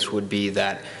approving this would be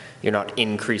that you're not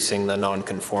increasing the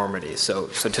nonconformity. So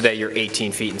today you're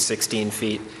 18 feet and 16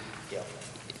 feet. Yeah.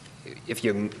 If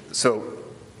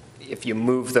you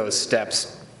move those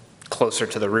steps closer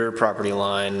to the rear property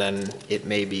line, then it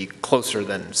may be closer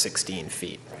than 16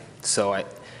 feet. So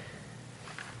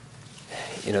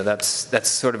that's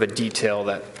sort of a detail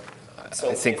that So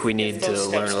I think we need if to those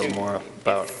learn a steps little do- more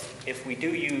about. If we do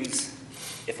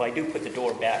if I do put the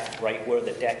door back right where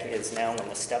the deck is now and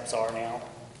the steps are now,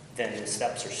 then the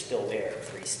steps are still there,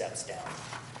 3 steps down,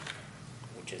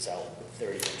 which is out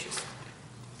 30 inches.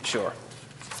 Sure.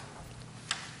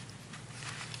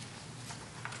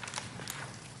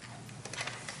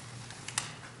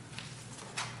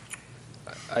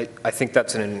 I think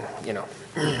that's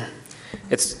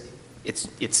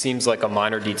it seems like a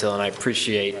minor detail, and I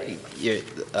appreciate you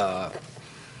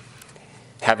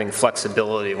having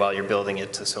flexibility while you're building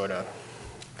it to sort of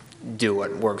do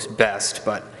what works best,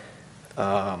 but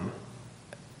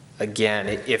again,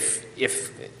 if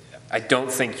I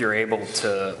don't think you're able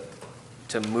to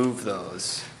move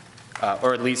those,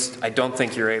 or at least I don't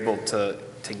think you're able to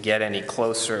get any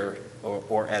closer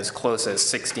or as close as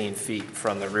 16 feet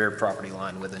from the rear property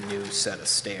line with a new set of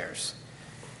stairs.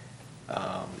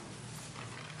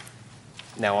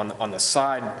 Now, on the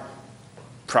side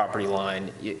property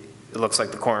line, it looks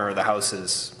like the corner of the house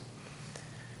is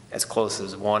as close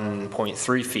as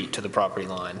 1.3 feet to the property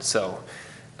line. So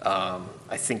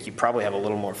I think you probably have a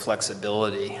little more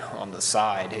flexibility on the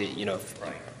side,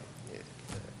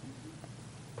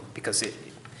 because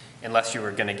unless you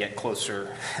were going to get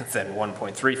closer than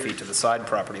 1.3 feet to the side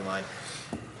property line,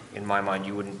 in my mind,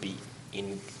 you wouldn't be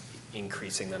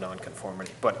increasing the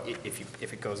nonconformity. But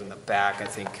if it goes in the back, I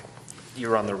think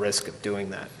you're on the risk of doing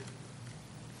that.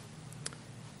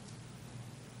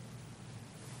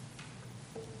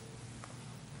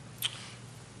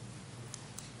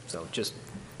 So just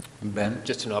Ben?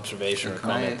 an observation or Can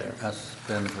I comment there. ask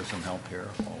Ben for some help here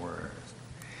while we're,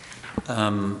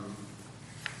 I'm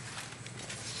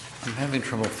having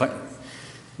trouble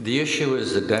the issue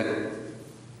is the deck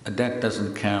a deck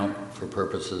doesn't count for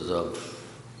purposes of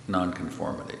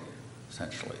nonconformity,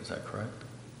 essentially, is that correct?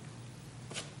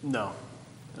 No,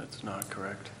 that's not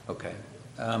correct. Okay.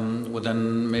 Well,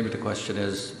 then maybe the question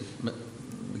is,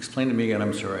 explain to me again,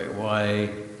 I'm sorry, why,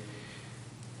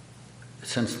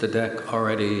 since the deck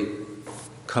already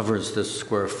covers this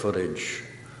square footage,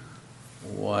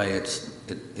 why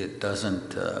it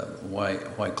doesn't,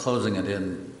 why closing it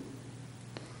in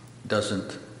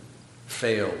doesn't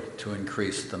fail to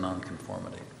increase the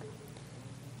nonconformity?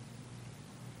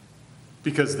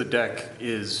 Because the deck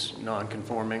is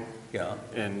non-conforming. Yeah.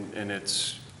 And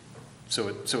it's, so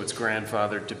it's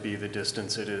grandfathered to be the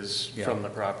distance it is Yeah. from the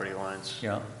property lines.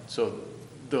 Yeah. So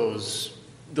those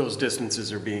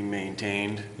distances are being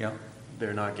maintained. Yeah.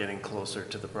 They're not getting closer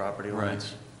to the property Right.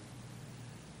 lines.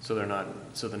 So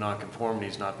the nonconformity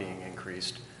is not being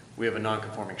increased. We have a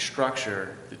nonconforming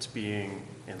structure that's being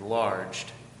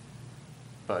enlarged,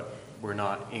 but we're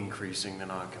not increasing the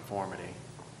nonconformity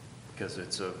because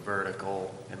it's a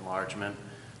vertical enlargement.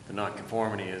 The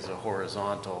nonconformity is a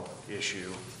horizontal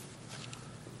issue,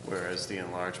 whereas the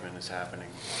enlargement is happening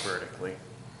vertically,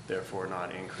 therefore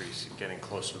not getting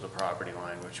closer to the property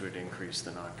line, which would increase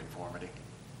the nonconformity.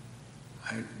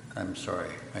 I'm sorry,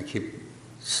 I keep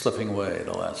slipping away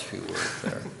the last few words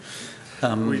there.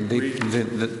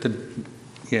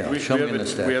 Yeah, show me in the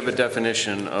statute. We have a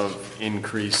definition of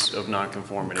increase of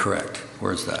nonconformity. Correct.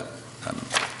 Where's that?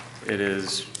 It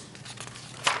is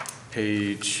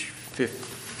page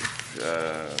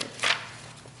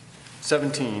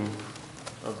 17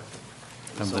 of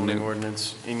the Of the zoning new-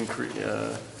 ordinance,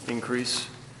 increase.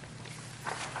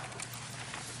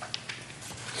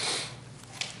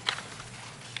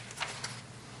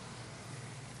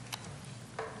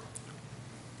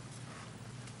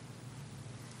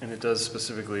 And it does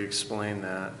specifically explain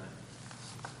that.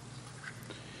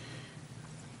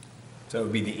 So it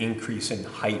would be the increase in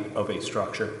height of a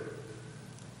structure.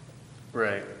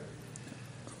 Right.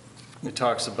 It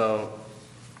talks about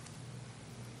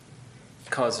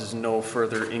causes no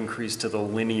further increase to the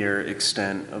linear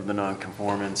extent of the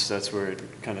nonconformance. That's where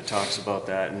it kind of talks about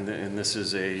that. And this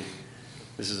is a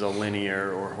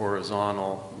linear or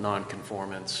horizontal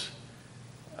nonconformance,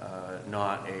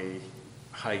 not a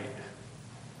height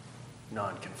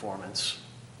nonconformance.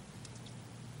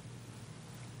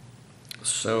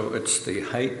 So it's the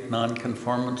height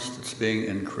nonconformance that's being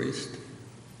increased?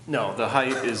 No, the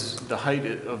height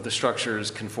of the structure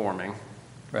is conforming.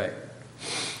 Right.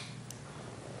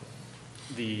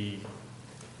 The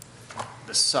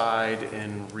side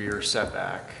and rear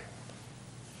setback,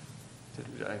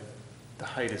 the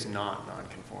height is not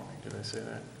non-conforming, did I say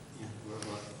that?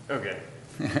 Yeah. Okay.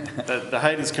 The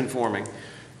height is conforming.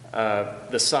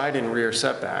 The side and rear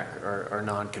setback are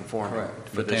non-conforming Correct.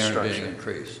 for But this they aren't structure. being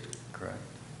increased, correct?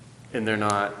 And they're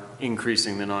not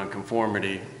increasing the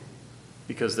non-conformity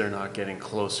because they're not getting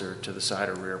closer to the side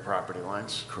or rear property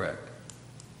lines. Correct.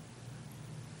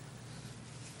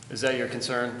 Is that your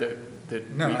concern, that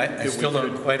No, we- I that we still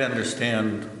don't could- quite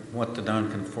understand what the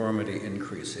nonconformity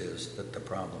increase is that the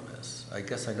problem is. I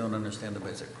guess I don't understand the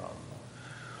basic problem.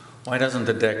 Why doesn't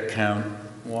the deck count?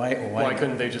 Why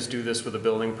couldn't they just do this with a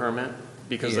building permit?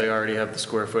 Because they Yeah. already have the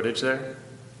square footage there?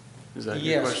 Is that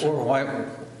your Yes, question? or why,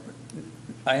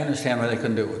 I understand why they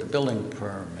couldn't do it with a building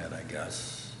permit, I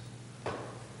guess.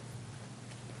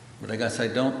 But I guess I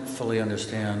don't fully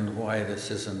understand why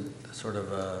this isn't sort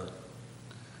of a,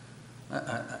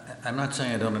 I'm not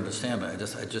saying I don't understand it,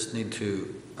 I just need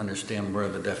to understand where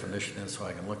the definition is so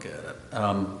I can look at it.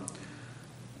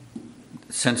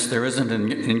 Since there isn't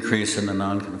an increase in the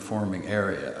non-conforming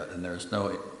area, and there's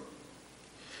no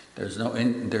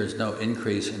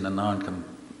increase in the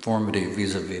non-conformity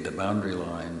vis-a-vis the boundary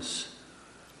lines,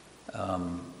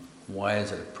 why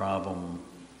is it a problem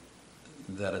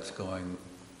that it's going,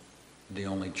 the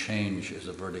only change is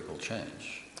a vertical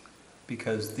change?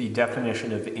 Because the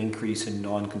definition of increase in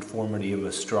nonconformity of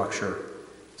a structure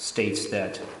states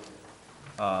that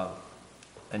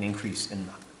an increase in,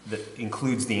 that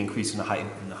includes the increase in the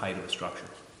height of a structure.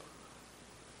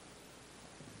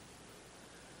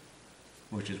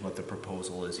 Which is what the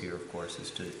proposal is here, of course,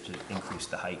 is to increase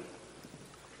the height.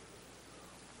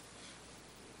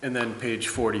 And then page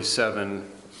 47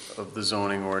 of the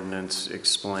zoning ordinance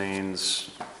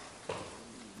explains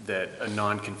that a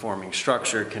non-conforming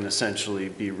structure can essentially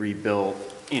be rebuilt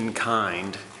in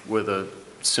kind with a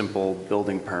simple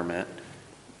building permit.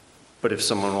 But if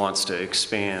someone wants to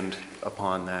expand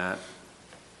upon that,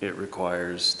 it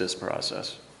requires this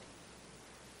process.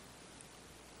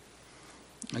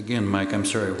 Again, Mike, I'm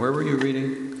sorry, where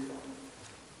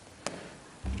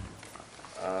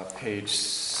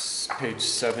Page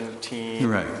 17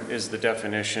 Right. is the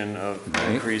definition of Right.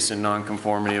 increase in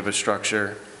nonconformity of a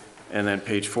structure, and then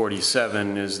page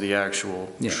 47 is the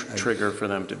actual Yeah, trigger for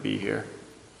them to be here.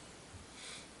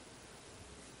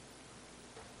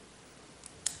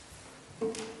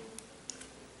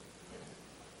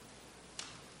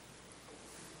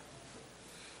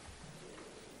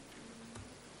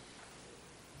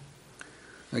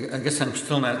 I guess I'm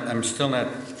still not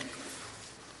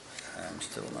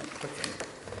clicking.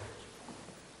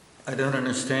 I don't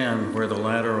understand where the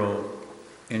lateral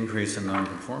increase in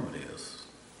nonconformity is.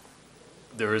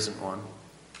 There isn't one.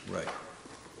 Right.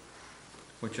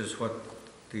 Which is what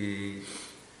the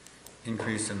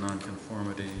increase in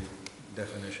nonconformity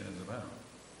definition is about.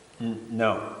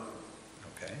 No.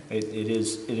 Okay. It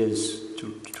is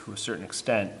to a certain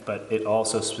extent, but it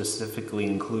also specifically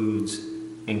includes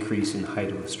increase in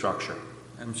height of the structure.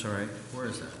 I'm sorry, where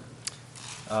is that?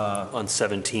 On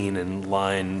 17 and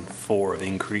line 4 of the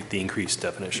increased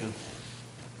definition.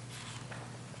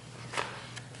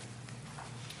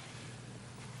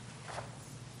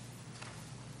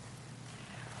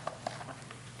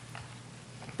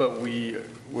 But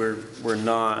we're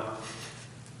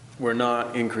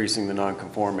not increasing the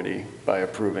nonconformity by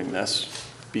approving this,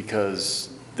 because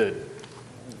the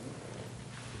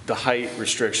height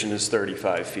restriction is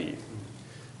 35 feet.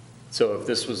 So if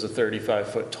this was a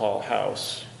 35-foot tall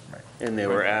house, and they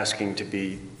were asking to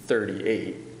be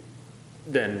 38,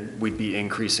 then we'd be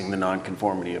increasing the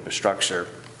nonconformity of a structure,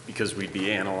 because we'd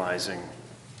be analyzing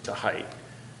the height.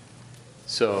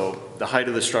 So the height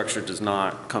of the structure does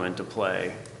not come into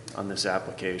play on this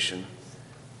application,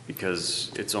 because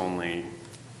it's only,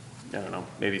 I don't know,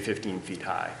 maybe 15 feet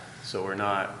high. So we're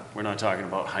not talking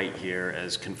about height here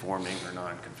as conforming or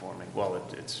non-conforming. Well,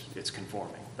 it's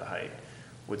conforming, the height.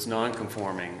 What's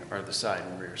non-conforming are the side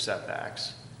and rear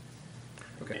setbacks.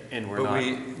 Okay. And we're But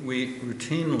not. we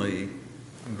routinely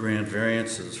grant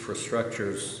variances for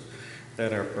structures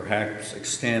that are perhaps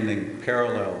extending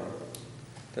parallel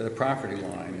to the property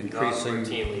line, increasing. Not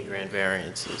routinely grant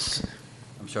variances.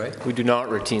 I'm sorry? We do not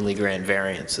routinely grant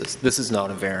variances. This is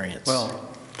not a variance. Well,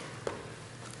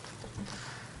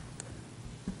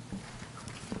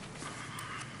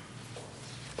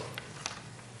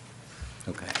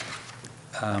 okay.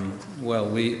 Well,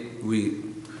 we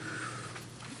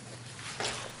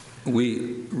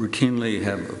routinely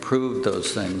have approved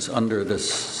those things under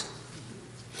this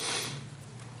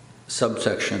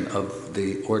subsection of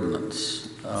the ordinance,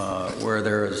 where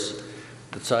there is,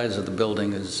 the size of the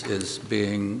building is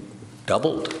being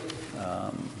doubled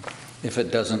if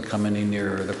it doesn't come any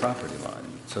nearer the property line,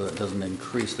 so it doesn't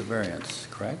increase the variance,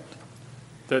 correct?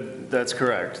 That's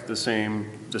correct. The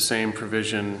same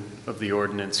provision of the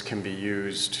ordinance can be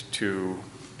used to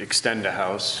extend a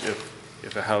house.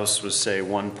 If a house was, say,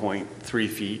 1.3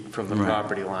 feet from the Right.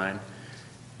 property line,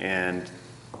 and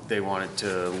they wanted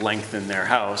to lengthen their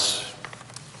house,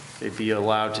 they'd be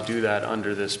allowed to do that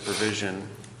under this provision,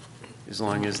 as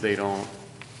long as they don't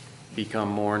become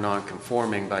more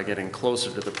non-conforming by getting closer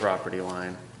to the property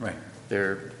line. Right.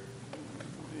 They're,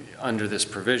 under this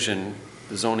provision,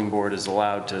 the zoning board is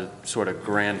allowed to sort of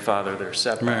grandfather their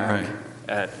setback Right.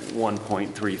 at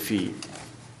 1.3 feet,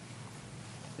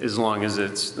 as long as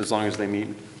they meet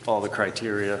all the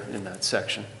criteria in that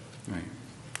section. Right.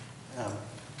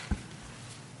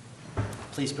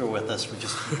 Please bear with us, we're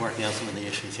just working out some of the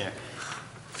issues here.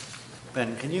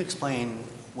 Ben, can you explain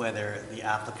whether the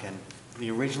applicant, the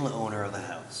original owner of the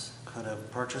house, could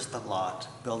have purchased the lot,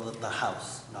 built the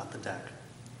house, not the deck,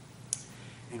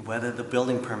 and whether the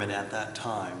building permit at that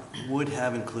time would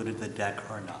have included the deck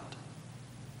or not?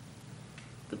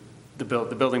 The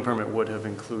building permit would have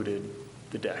included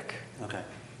the deck. Okay.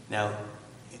 Now,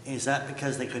 is that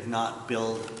because they could not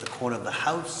build the corner of the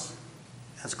house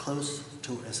as close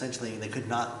to, essentially, they could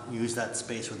not use that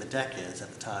space where the deck is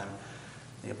at the time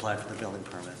they applied for the building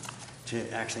permit to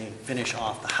actually finish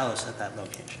off the house at that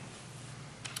location?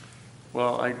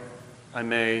 Well, I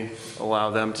may allow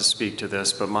them to speak to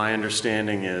this, but my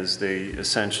understanding is they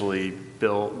essentially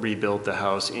rebuilt the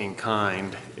house in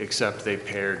kind, except they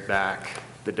pared back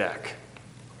the deck.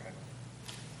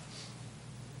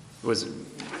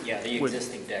 Yeah, the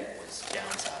existing deck was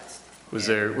downsized. Was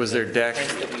there deck? The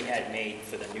print that we had made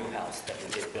for the new house that we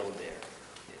did build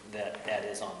there, that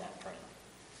is on that print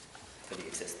for the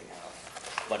existing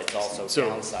house. But it's also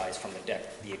downsized from the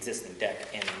deck, the existing deck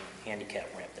and handicap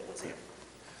ramp that was here.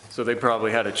 So they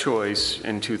probably had a choice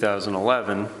in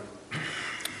 2011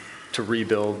 to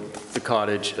rebuild the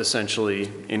cottage essentially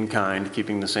in kind,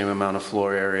 keeping the same amount of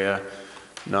floor area,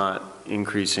 not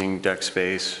increasing deck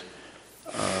space,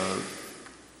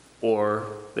 or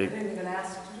I they, didn't even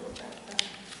ask to do it back then.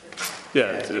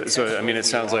 Yeah, so, I mean, it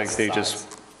sounds like they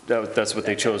just, that's what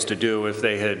they chose to do. If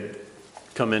they had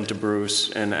come into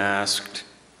Bruce and asked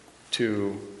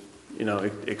to,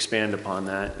 expand upon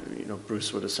that,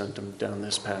 Bruce would have sent them down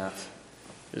this path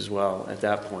as well at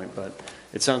that point. But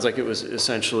it sounds like it was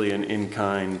essentially an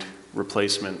in-kind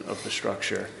replacement of the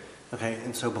structure. Okay,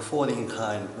 and so before the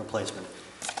in-kind replacement,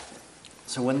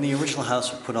 so when the original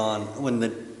house was put on, when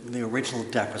the original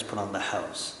deck was put on the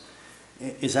house,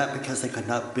 is that because they could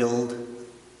not build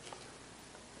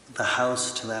the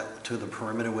house to the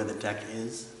perimeter where the deck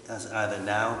is, as either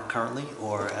now, currently,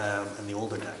 or in the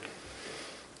older deck?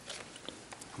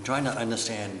 I'm trying to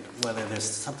understand whether there's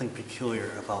something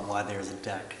peculiar about why there's a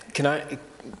deck. Can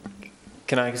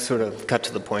I sort of cut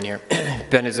to the point here?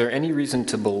 Ben, is there any reason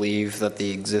to believe that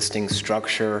the existing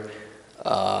structure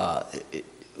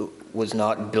was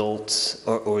not built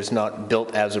or was not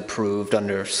built as approved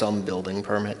under some building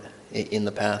permit in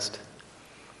the past?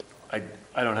 I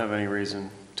don't have any reason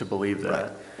to believe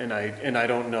that. Right. And I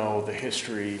don't know the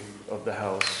history of the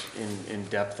house in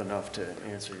depth enough to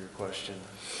answer your question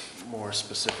more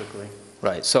specifically.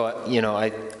 Right. So,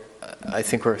 I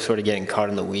think we're sort of getting caught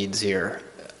in the weeds here.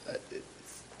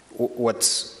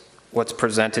 What's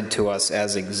presented to us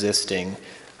as existing,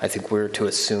 I think we're to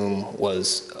assume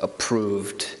was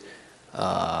approved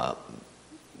by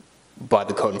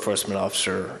the code enforcement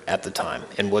officer at the time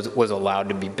and was allowed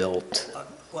to be built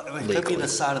It could be the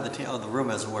side of the room,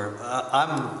 as it were.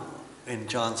 I'm in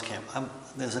John's camp.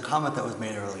 There's a comment that was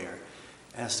made earlier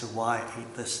as to why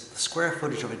the square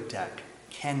footage of a deck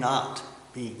cannot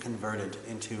be converted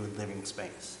into living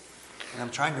space. And I'm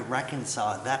trying to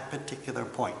reconcile that particular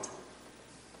point.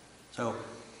 So,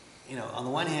 on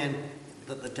the one hand,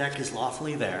 the deck is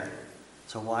lawfully there,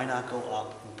 so why not go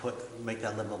up and make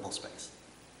that livable space?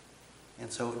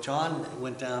 And so John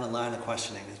went down a line of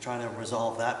questioning, he's trying to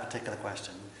resolve that particular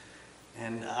question.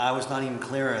 And I was not even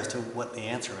clear as to what the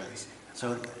answer is.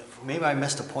 So maybe I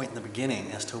missed a point in the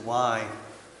beginning as to why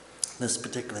this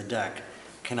particular deck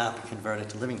cannot be converted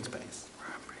to living space.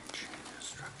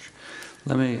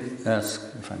 Let me ask,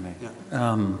 if I may.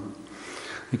 Yeah.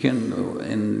 Again,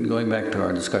 in going back to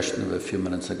our discussion of a few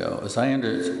minutes ago, as I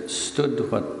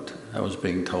understood what I was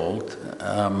being told,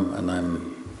 and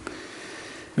I'm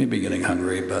maybe getting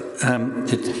hungry, but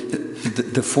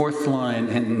the fourth line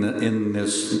in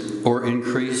this, or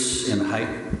increase in height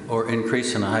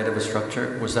of a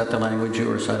structure, was that the language you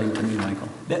were citing to me, Michael?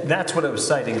 That's what I was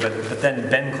citing, but then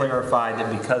Ben clarified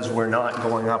that because we're not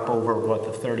going up over what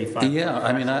the 35. Yeah,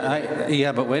 I mean,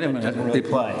 yeah, but wait a minute. Doesn't really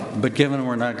apply. But given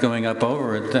we're not going up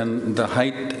over it, then the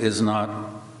height is not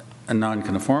a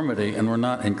nonconformity, and we're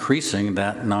not increasing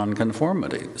that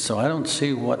nonconformity. So I don't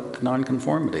see what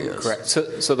nonconformity is. Correct.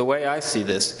 So the way I see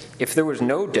this, if there was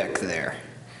no deck there,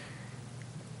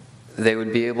 they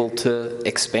would be able to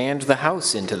expand the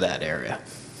house into that area.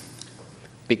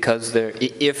 Because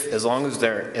as long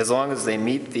as they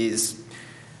meet these,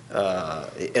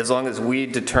 as long as we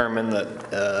determine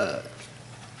that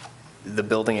the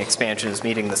building expansion is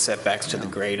meeting the setbacks to the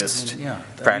greatest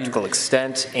practical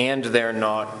extent, and they're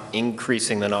not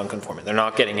increasing the nonconformity. They're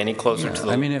not getting any closer to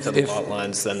the lot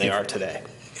lines than they are today.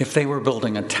 If they were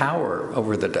building a tower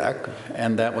over the deck,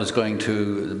 and that was going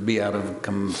to be out of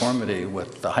conformity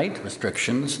with the height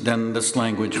restrictions, then this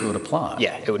language would apply.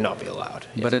 Yeah, it would not be allowed.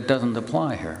 But it doesn't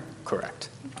apply here. Correct.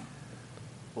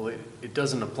 Well, it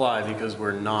doesn't apply because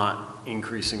we're not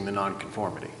increasing the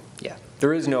nonconformity. Yeah,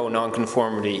 there is no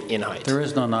nonconformity in height. There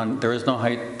is no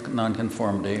height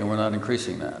nonconformity, and we're not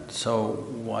increasing that. So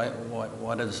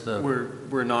what is the?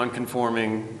 We're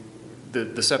nonconforming.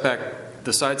 The setback,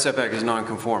 the side setback is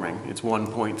nonconforming. It's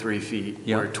 1.3 feet,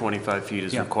 where 25 feet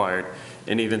is required,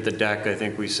 and even the deck, I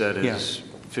think we said, is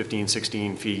 15,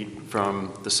 16 feet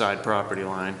from the side property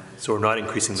line. So we're not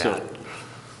increasing that.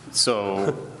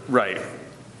 So right.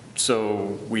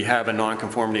 So we have a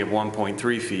nonconformity of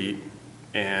 1.3 feet.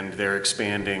 And they're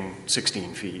expanding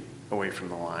 16 feet away from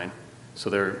the line. So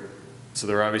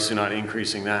they're obviously not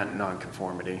increasing that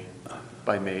nonconformity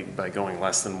by going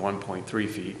less than 1.3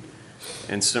 feet.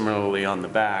 And similarly on the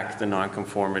back, the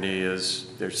nonconformity is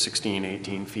they're 16,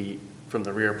 18 feet from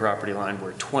the rear property line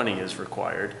where 20 is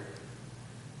required.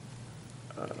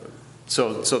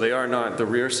 So they are not, the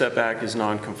rear setback is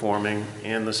nonconforming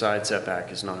and the side setback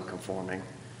is nonconforming.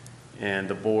 And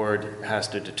the board has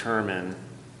to determine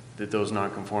that those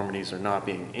nonconformities are not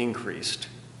being increased.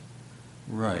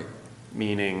 Right.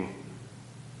 Meaning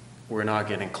we're not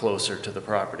getting closer to the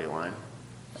property line.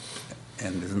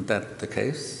 And isn't that the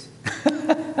case?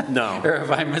 No. Or have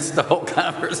I missed the whole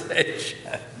conversation?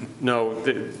 No,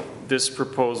 this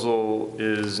proposal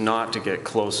is not to get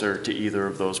closer to either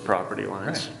of those property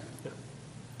lines. Right.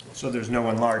 So there's no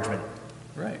enlargement.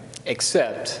 Right.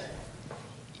 Except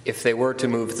if they were to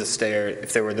move the stair,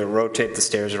 if they were to rotate the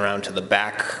stairs around to the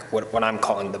back, what I'm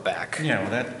calling the back, Yeah,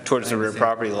 well, that. towards the rear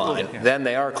property line, Yeah. then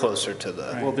they are closer to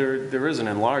the, Well, there is an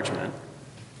enlargement.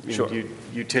 You know, Sure.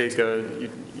 You take a.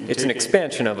 it's an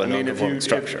expansion of a I mean, non-conforming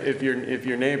structure. If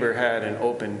your neighbor had an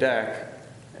open deck,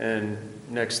 and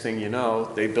next thing you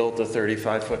know, they built a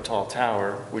 35-foot tall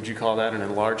tower, would you call that an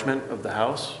enlargement of the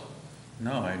house?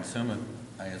 No, I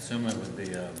assume it would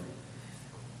be a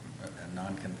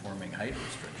non-conforming height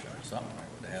restriction or something.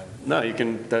 I would have.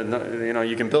 No,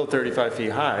 you can build 35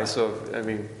 feet high, so, I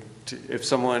mean, if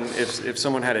someone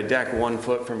had a deck 1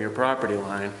 foot from your property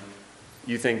line,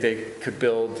 you think they could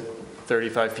build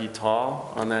 35 feet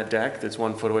tall on that deck that's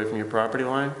 1 foot away from your property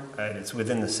line? And it's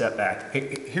within the setback.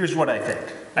 Here's what I think.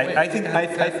 Wait, I think,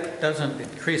 that doesn't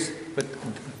increase, but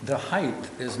the height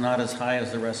is not as high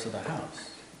as the rest of the house.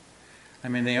 I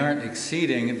mean, they aren't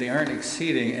exceeding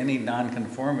any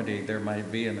nonconformity there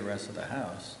might be in the rest of the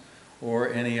house,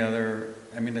 or any other,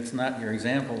 I mean, it's not, your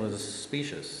example is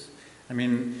specious. I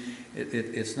mean,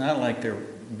 it's not like they're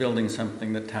building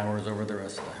something that towers over the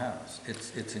rest of the house.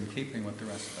 It's in keeping with the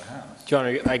rest of the house.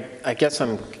 John, I guess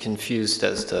I'm confused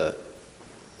as to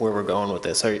where we're going with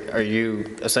this. Are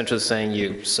you essentially saying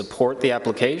you support the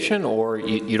application, or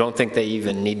you don't think they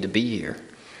even need to be here?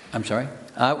 I'm sorry?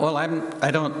 Well,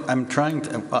 I'm trying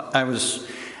to, I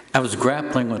was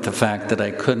grappling with the fact that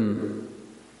I couldn't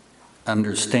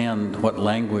understand what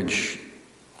language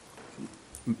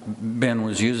Ben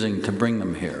was using to bring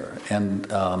them here.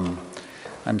 And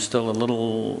I'm still a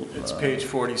little... It's page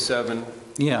 47.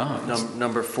 Yeah.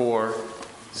 Number 4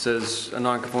 says, a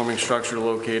nonconforming structure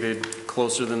located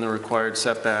closer than the required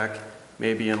setback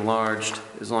may be enlarged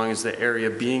as long as the area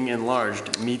being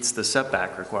enlarged meets the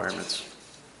setback requirements.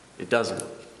 It doesn't.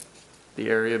 The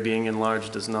area being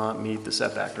enlarged does not meet the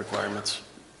setback requirements.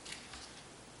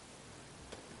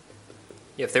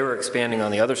 If they were expanding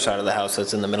on the other side of the house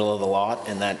that's in the middle of the lot,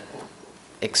 and that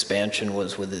expansion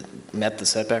met the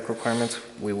setback requirements,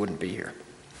 we wouldn't be here.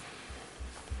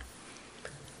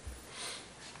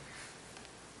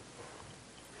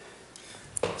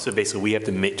 So basically, we have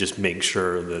to just make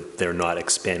sure that they're not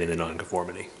expanding the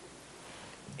nonconformity.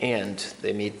 And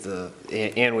they meet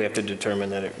and we have to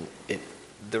determine that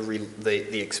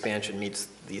the expansion meets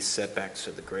these setbacks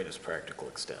to the greatest practical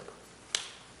extent.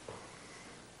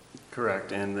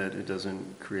 Correct, and that it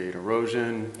doesn't create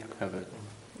erosion, have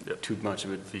too much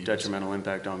of a detrimental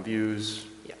impact on views.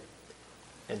 Yeah.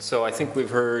 And so I think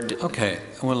we've heard... Okay,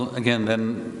 well, again,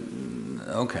 then,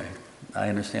 okay, I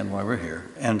understand why we're here.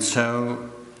 And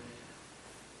so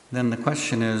then the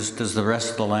question is, does the rest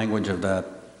of the language of that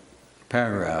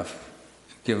paragraph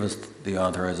give us the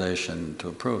authorization to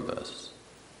approve this?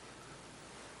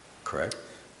 Correct?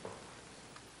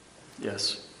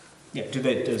 Yes. yeah,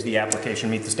 does the application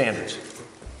meet the standards?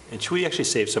 And should we actually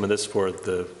save some of this for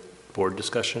the board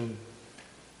discussion?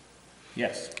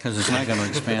 Yes. Because it's not going to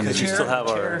expand. Because you still have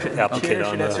our applicant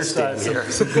on the stand here.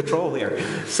 Some control here.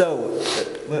 So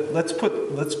let's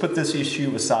put this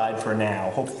issue aside for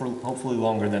now, hopefully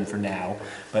longer than for now.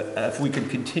 But if we could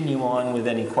continue on with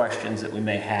any questions that we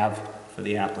may have for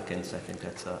the applicants, I think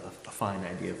that's a fine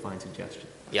idea, a fine suggestion.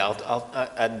 Yeah,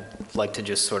 I'd like to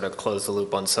just sort of close the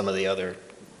loop on some of the other,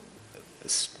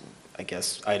 I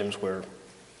guess, items where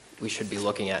we should be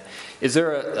looking at. Is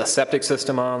there a septic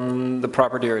system on the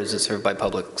property, or is it served by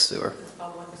public sewer?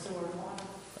 Public sewer and water.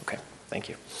 Okay, thank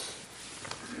you.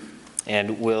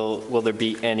 And will there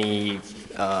be any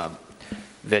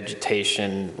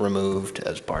vegetation removed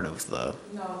as part of the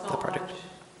No, it's all project? ledge.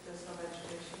 There's no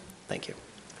vegetation. Thank you.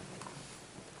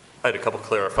 I had a couple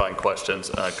clarifying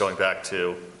questions, going back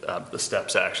to the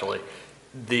steps, actually.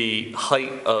 The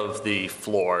height of the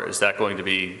floor, is that going to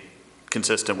be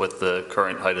consistent with the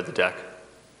current height of the deck?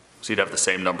 So you'd have the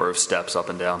same number of steps up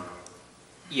and down?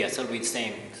 Yes, it'll be the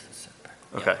same.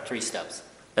 Okay. 3 steps.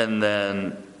 And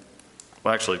then,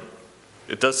 well, actually,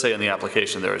 it does say in the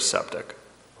application there is septic.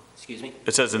 Excuse me?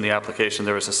 It says in the application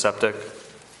there is a septic.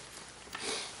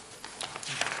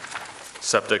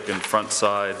 Septic in front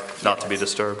side, not to be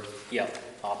disturbed. Yep,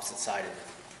 opposite side of it.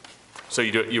 So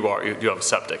you do have a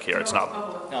septic here, it's not,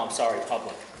 Public. No, I'm sorry,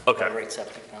 public. Okay. Right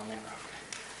septic down there.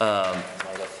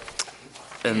 Right up.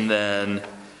 and then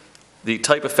the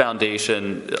type of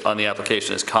foundation on the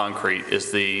application is concrete.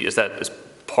 Is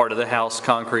part of the house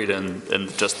concrete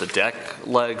and just the deck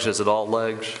ledge? Is it all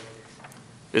ledge?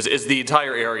 Is the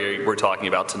entire area we're talking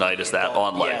about tonight, is that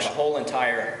on ledge? Yeah, the whole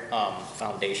entire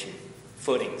foundation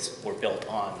footings were built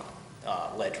on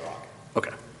ledge rock.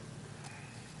 Okay.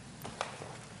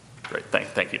 Great,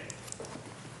 thank you.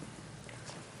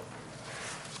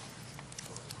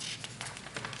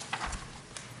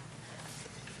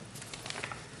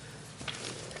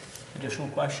 Additional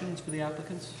questions for the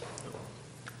applicants?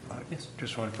 Yes.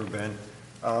 Just one for Ben.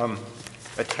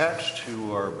 Attached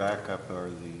to our backup are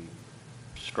the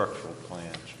structural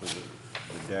plans for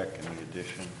the deck and the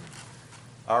addition.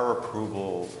 Our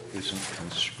approval isn't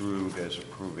construed as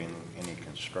approving any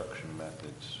construction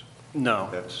methods. No.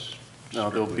 No,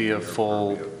 there'll be a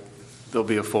full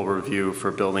review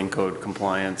for building code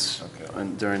compliance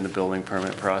during the building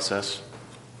permit process.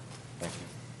 Thank you.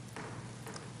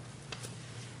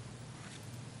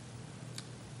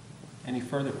 Any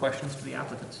further questions for the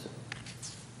applicants?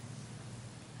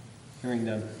 Hearing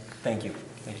none. Thank you.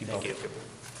 Thank you both.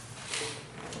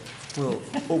 We'll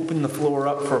open the floor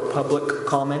up for public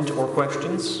comment or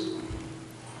questions.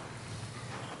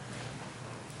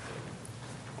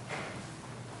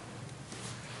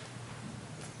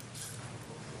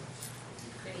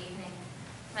 Good evening.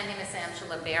 My name is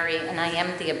Angela Berry, and I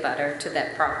am the abutter to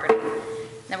that property.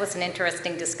 That was an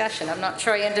interesting discussion. I'm not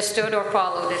sure I understood or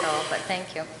followed it all, but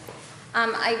thank you.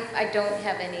 I don't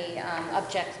have any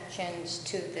objections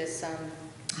to this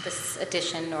this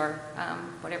addition or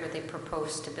whatever they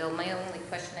propose to build. My only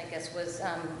question, I guess, was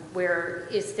where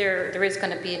is there is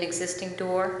going to be an existing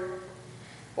door,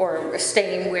 or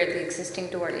staying where the existing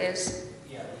door is?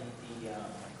 Yeah,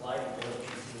 the gliding door that you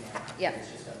see now. Yeah.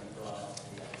 It's just going to be brought out to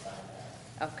the outside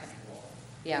of that. Okay.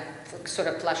 Yeah, sort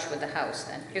of flush with the house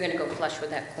then. You're going to go flush with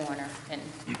that corner,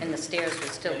 and the stairs will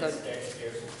still go. Stairs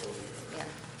will still be. Yeah.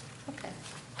 Okay.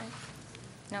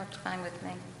 No, it's fine with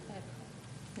me. I have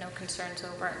no concerns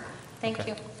over it. Thank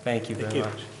you. Thank you very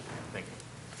much. Thank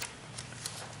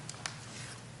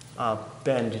you.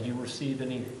 Ben, did you receive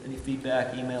any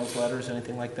feedback, emails, letters,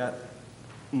 anything like that?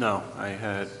 No, I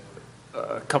had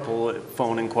a couple of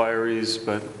phone inquiries,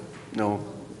 but no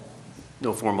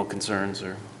formal concerns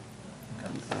or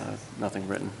nothing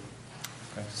written.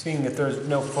 Okay. Seeing that there's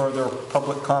no further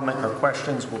public comment or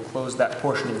questions, we'll close that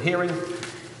portion of the hearing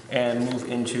and move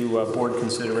into board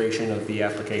consideration of the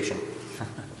application.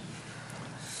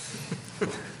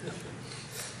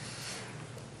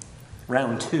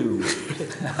 Round two.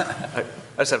 I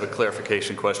just have a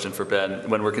clarification question for Ben.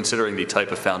 When we're considering the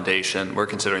type of foundation, we're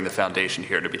considering the foundation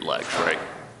here to be legged, right?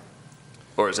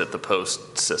 Or is it the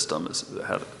post system?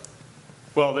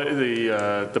 Well,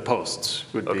 the posts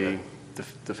would Okay. be,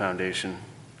 the foundation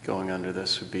going under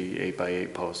this would be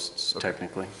 8x8 posts,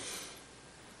 technically.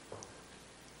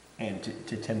 And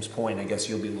to Tim's point, I guess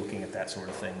you'll be looking at that sort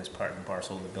of thing as part and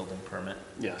parcel of the building permit.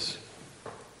 Yes.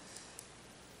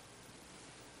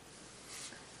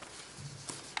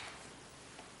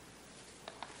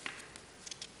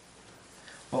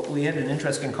 Well, we had an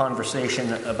interesting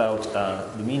conversation about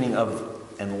the meaning of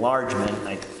enlargement.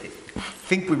 I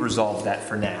think we resolved that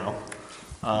for now.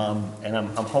 And I'm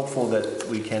hopeful that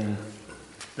we can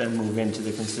then move into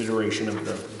the consideration of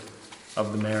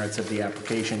the merits of the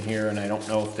application here, and I don't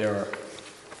know if there are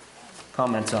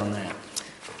comments on that.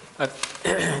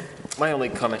 My only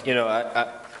comment, I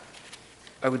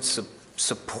would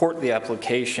support the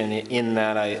application in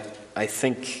that I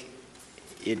think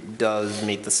it does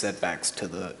meet the setbacks to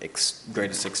the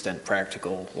greatest extent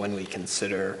practical when we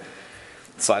consider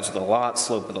size of the lot,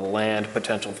 slope of the land,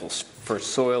 potential for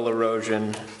soil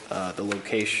erosion, the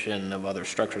location of other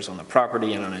structures on the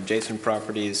property and on adjacent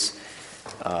properties,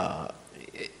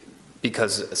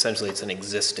 because essentially it's an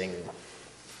existing,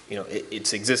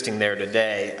 it's existing there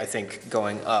today. I think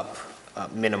going up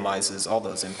minimizes all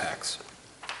those impacts.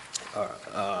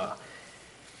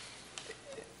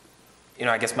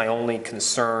 I guess my only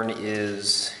concern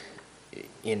is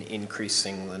in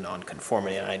increasing the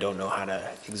nonconformity, and I don't know how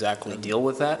to exactly deal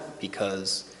with that,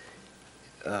 because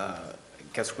I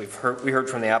guess we heard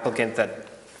from the applicant that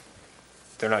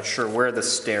they're not sure where the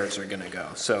stairs are going to go.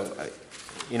 So,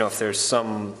 if there's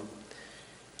some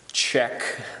check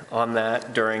on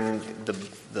that during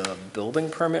the building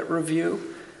permit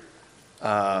review,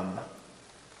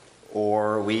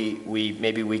 or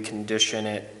maybe we condition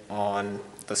it on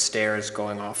the stairs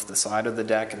going off the side of the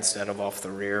deck instead of off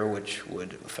the rear, which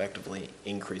would effectively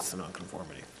increase the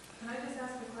nonconformity. Can I just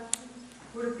ask a question?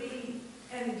 Would it be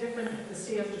any different if the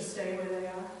stairs just stay where they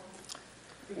are?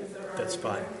 Because they're already That's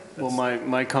fine. there? Well,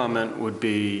 my comment would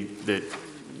be that,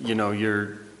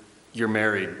 you're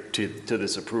married to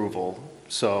this approval,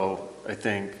 so I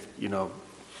think,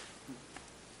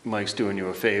 Mike's doing you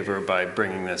a favor by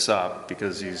bringing this up,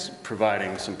 because he's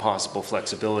providing some possible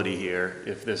flexibility here.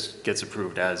 If this gets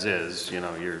approved as is, No,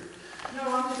 I'm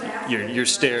just asking.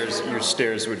 your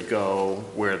stairs would go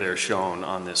where they're shown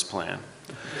on this plan.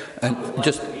 And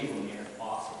just, Even here if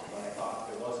possible, but I thought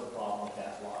if there was a problem with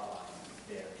that lot line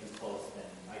there too close, then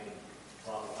I'd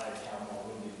have more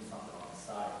room to do something on the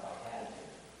side if I had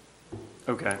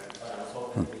to. Okay. But I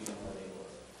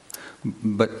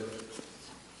But,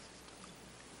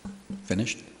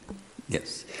 finished?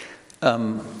 Yes.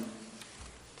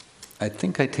 I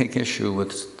think I take issue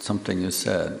with something you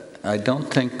said. I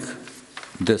don't think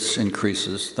this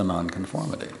increases the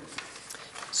nonconformity.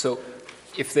 So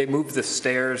if they move the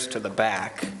stairs to the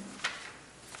back,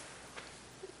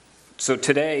 so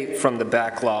today, from the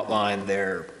back lot line,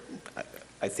 they're,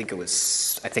 I think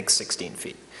 16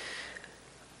 feet.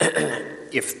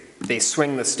 If they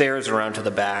swing the stairs around to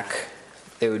the back,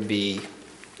 they would be,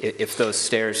 if those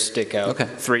stairs stick out Okay.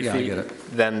 3 Yeah, I feet, get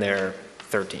it. then they're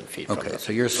 13 feet from Okay, the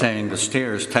so you're saying the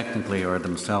stairs technically are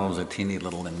themselves a teeny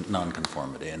little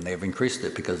nonconformity, and they've increased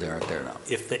it because they aren't there now?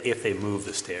 If they move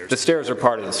the stairs. The stairs are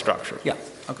part of the structure. Yeah,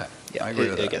 okay. Yeah, I agree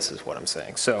with I that. guess is what I'm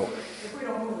saying. So If we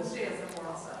don't move the stairs, then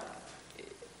we're all set.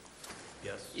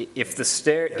 Yes. if the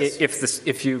stair, Yes.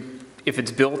 if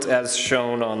it's built as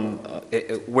shown on,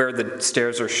 where the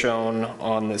stairs are shown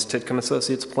on this Titcomb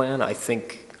Associates plan, I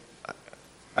think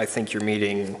you're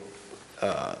meeting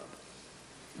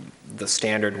the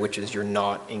standard, which is you're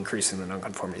not increasing the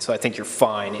nonconformity. So I think you're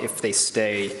fine if they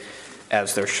stay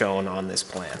as they're shown on this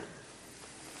plan.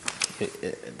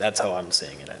 That's how I'm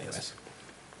seeing it anyways.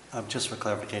 Just for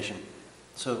clarification,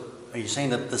 so are you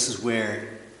saying that this is where,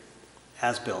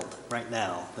 as built, right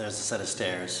now, there's a set of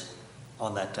stairs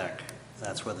on that deck?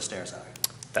 That's where the stairs are?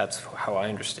 That's how I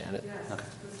understand it. Yes, Okay.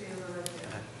 the stairs are right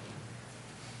there.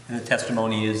 And the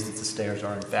testimony is that the stairs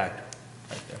are in fact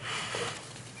right there.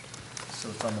 So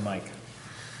it's on the mic.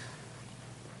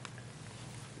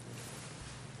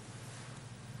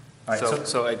 All right,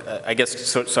 So I guess,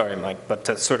 sorry, Mike, but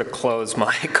to sort of close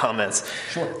my comments.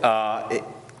 Sure.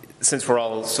 Since we're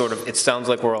all it sounds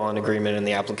like we're all in agreement and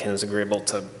the applicant is agreeable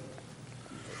to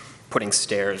putting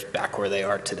stairs back where they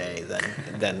are today,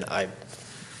 then I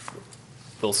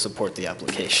will support the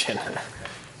application.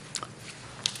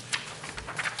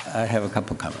 I have a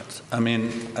couple comments. I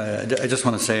mean, I just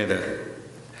want to say that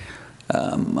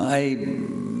I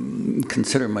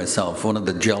consider myself one of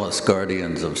the jealous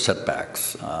guardians of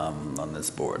setbacks on this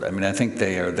board. I mean, I think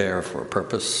they are there for a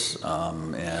purpose,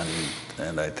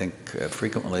 and I think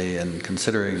frequently in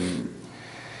considering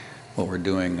what we're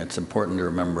doing, it's important to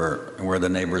remember where the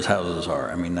neighbors' houses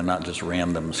are. I mean, they're not just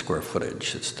random square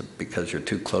footage. It's because you're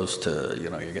too close to,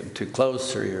 you're getting too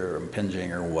close or you're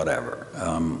impinging or whatever.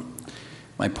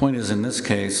 My point is, in this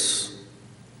case,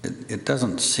 it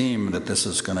doesn't seem that this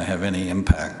is going to have any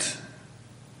impact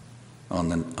on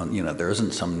there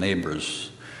isn't some neighbor's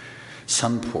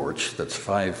sun porch that's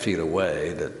 5 feet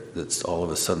away that's all of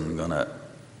a sudden going to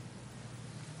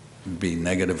be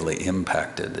negatively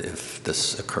impacted if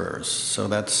this occurs. So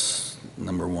that's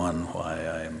number one why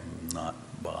I'm not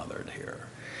bothered here.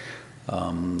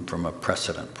 From a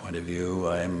precedent point of view,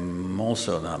 I'm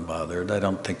also not bothered. I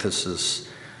don't think this is,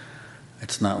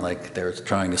 it's not like they're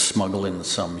trying to smuggle in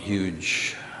some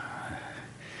huge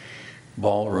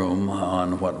ballroom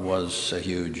on what was a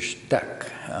huge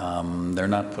deck. They're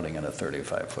not putting in a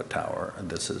 35-foot tower.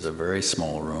 This is a very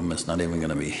small room. It's not even going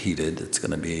to be heated. It's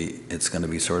going to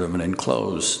be sort of an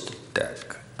enclosed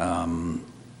deck.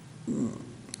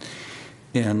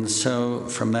 And so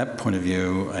from that point of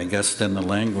view, I guess then the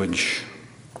language,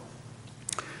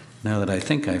 now that I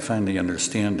think I finally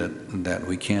understand it, that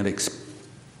we can't,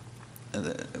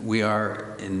 we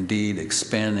are indeed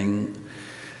expanding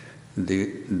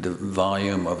the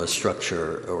volume of a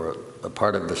structure or a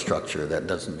part of the structure that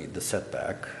doesn't meet the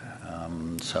setback.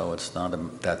 So it's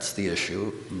not that's the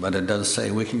issue, but it does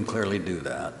say we can clearly do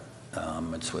that.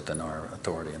 It's within our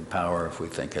authority and power if we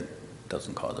think it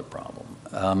doesn't cause a problem.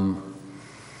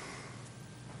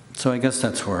 So I guess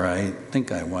that's where I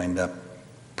think I wind up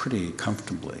pretty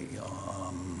comfortably.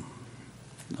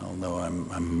 Although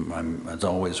I'm as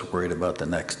always worried about the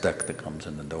next deck that comes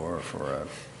in the door for a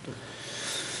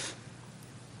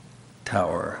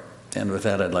tower. And with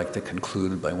that, I'd like to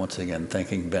conclude by once again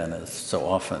thanking Ben, as so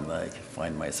often I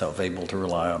find myself able to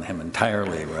rely on him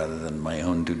entirely rather than my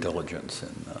own due diligence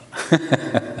in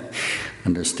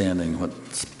understanding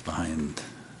what's behind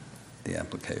the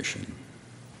application.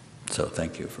 So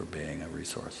thank you for being a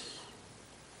resource.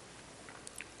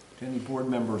 Do any board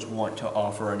members want to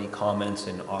offer any comments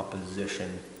in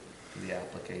opposition to the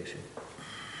application?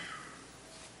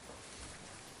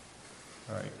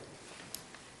 All right.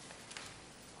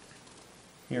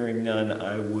 Hearing none,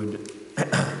 I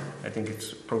think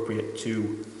it's appropriate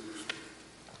to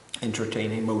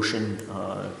entertain a motion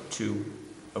to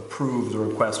approve the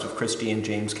request of Christy and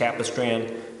James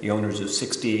Capistrand, the owners of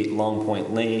 68 Long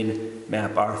Point Lane,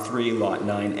 map R3, lot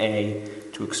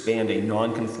 9A, to expand a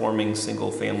non-conforming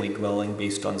single-family dwelling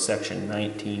based on section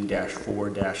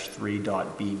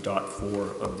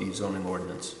 19-4-3.b.4 of the zoning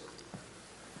ordinance.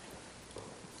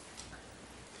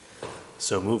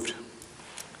 So moved.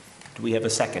 Do we have a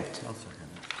second?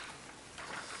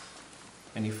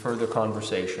 Any further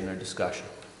conversation or discussion?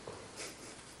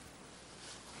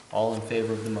 All in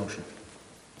favor of the motion?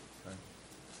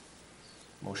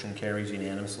 Motion carries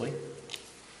unanimously.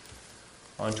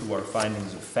 On to our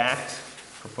findings of fact.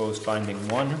 Proposed finding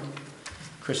 1,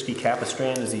 Christy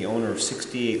Capistrand is the owner of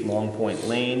 68 Long Point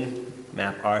Lane,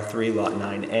 map R3, lot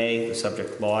 9A. The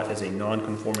subject lot is a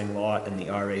non-conforming lot in the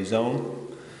RA zone.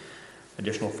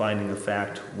 Additional finding of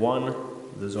fact 1,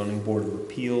 the Zoning Board of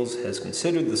Appeals has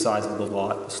considered the size of the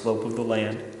lot, the slope of the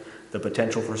land, the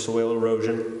potential for soil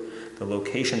erosion, the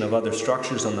location of other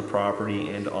structures on the property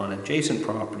and on adjacent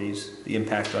properties, the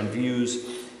impact on views,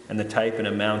 and the type and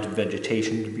amount of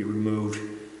vegetation to be removed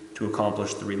to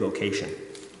accomplish the relocation.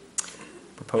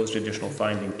 Proposed additional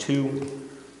finding 2,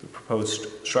 the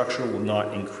proposed structure will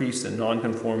not increase the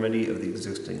nonconformity of the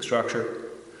existing structure.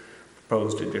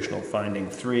 Proposed additional finding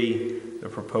 3, the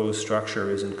proposed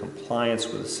structure is in compliance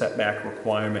with the setback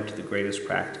requirement to the greatest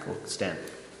practical extent.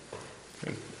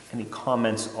 Any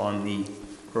comments on the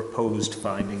proposed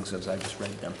findings as I just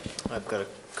read them? I've got a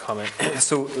comment.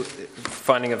 So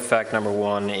finding of fact number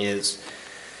 1 is,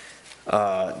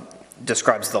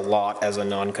 describes the lot as a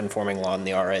non-conforming lot in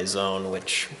the RA zone,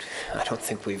 which I don't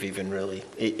think we've even really,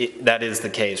 that is the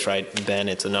case, right, Ben?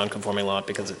 It's a non-conforming lot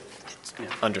because it's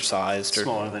undersized? Or,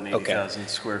 Smaller than 80,000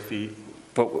 square feet.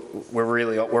 But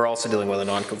we're also dealing with a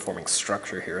non-conforming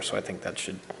structure here, so I think that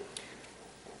should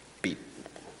be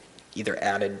either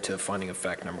added to finding of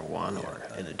fact number 1 or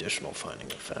an additional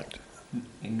finding of fact.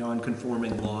 A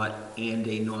non-conforming lot and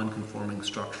a non-conforming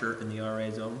structure in the RA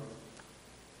zone?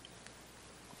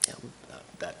 Yeah,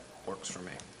 that works for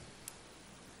me.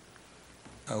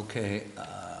 Okay,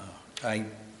 I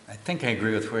think I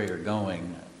agree with where you're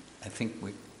going. I think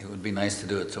it would be nice to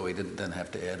do it so we didn't then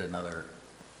have to add another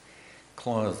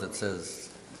clause that says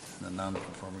the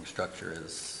non-conforming structure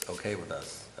is okay with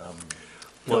us.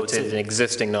 Well, it's an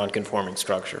existing non-conforming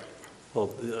structure.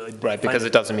 Well, Right, because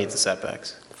it doesn't meet the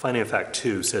setbacks. Finding of fact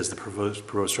 2 says the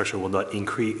proposed structure will not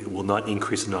increase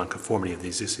the nonconformity of the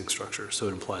existing structure. So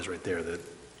it implies right there that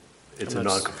it's a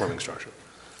nonconforming structure.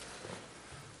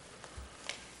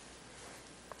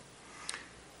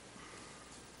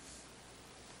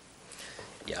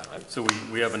 Yeah, So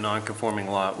we have a non-conforming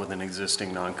lot with an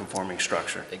existing non-conforming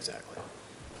structure. exactly.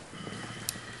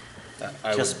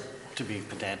 Just to be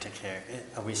pedantic here,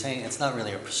 are we saying it's not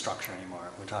really a structure anymore?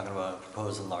 We're talking about a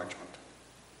proposed enlargement.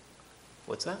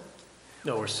 What's that?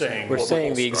 No, we're saying. We're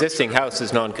saying the existing house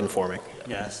is non-conforming.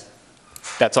 Yes.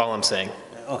 That's all I'm saying.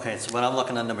 Okay, so when I'm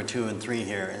looking at number 2 and 3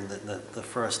 here, and the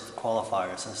first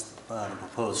qualifier says the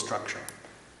proposed structure.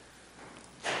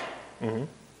 Mm-hmm.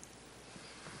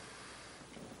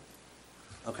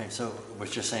 Okay, so we're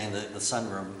just saying that the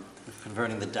sunroom,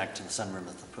 converting the deck to the sunroom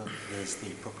is the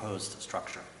proposed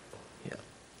structure. Yeah.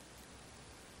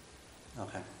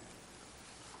 Okay.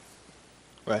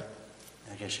 Right.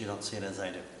 I guess you don't see it as I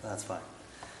do. That's fine.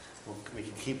 We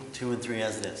can keep 2 and 3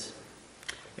 as it is.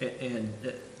 And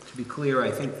to be clear, I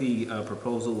think the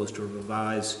proposal was to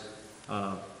revise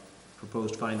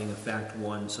proposed finding of fact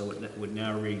 1, so it would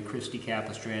now read, Christy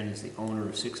Capistrand is the owner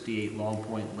of 68 Long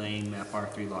Point Lane, map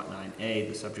R3, lot 9A.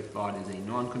 The subject lot is a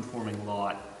non-conforming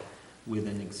lot with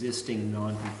an existing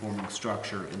non-conforming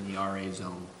structure in the RA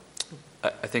zone.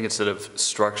 I think instead of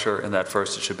structure in that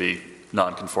first, it should be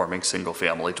non-conforming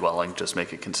single-family dwelling, just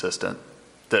make it consistent.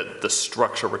 The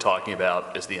structure we're talking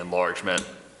about is the enlargement.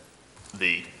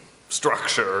 The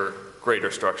structure,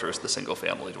 greater structure, is the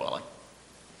single-family dwelling.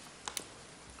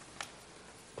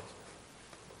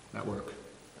 That work?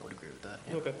 I would agree with that.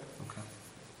 Okay. Okay.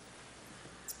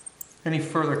 Any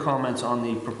further comments on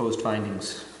the proposed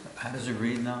findings? How does it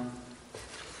read now?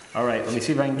 All right, let me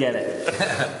see if I can get it.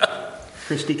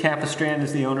 Christy Capistrand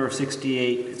is the owner of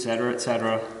 68, et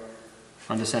cetera,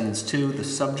 on Descendants 2. The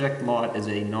subject lot is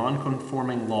a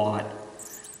non-conforming lot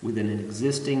within an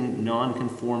existing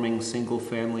non-conforming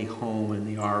single-family home in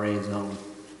the RA zone.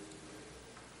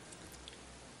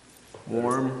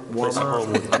 Warmer? I'm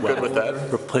good with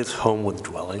that. Replace home with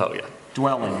dwelling. Oh, yeah.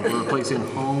 Dwelling. We're replacing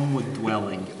home with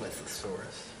dwelling. With the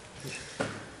source.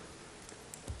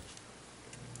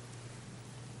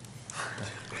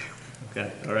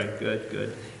 Okay, all right,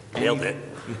 good. Nailed it.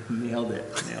 Nailed it.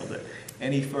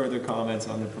 Any further comments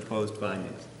on the proposed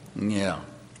findings? Yeah.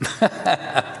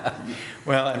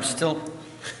 Well,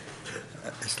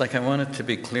 it's like I want it to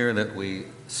be clear that we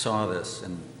saw this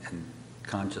and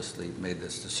consciously made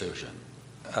this decision.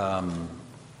 Well,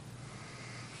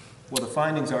 the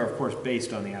findings are, of course,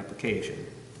 based on the application.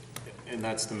 And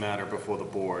that's the matter before the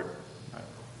board.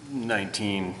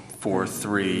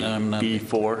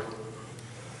 1943B4.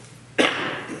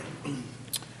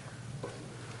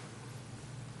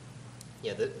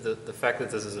 Yeah, the fact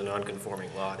that this is a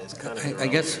non-conforming lot is kind of I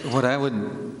guess what I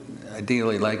would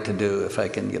ideally like to do, if I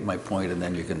can get my point, and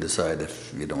then you can decide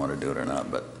if you don't want to do it or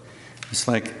not, but it's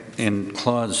like in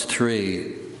clause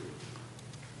 3,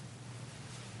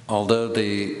 although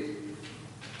the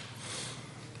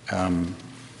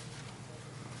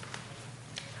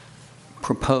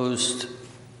proposed,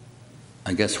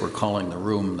 I guess we're calling the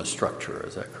room the structure,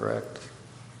 is that correct?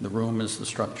 The room is the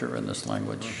structure in this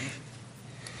language? Mm-hmm.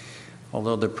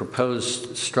 Although the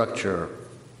proposed structure,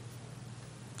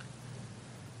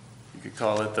 You could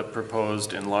call it the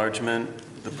proposed enlargement,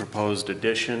 the proposed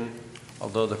addition.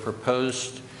 although the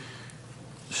proposed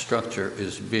structure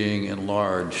is being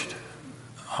enlarged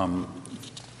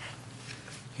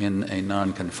in a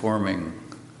non-conforming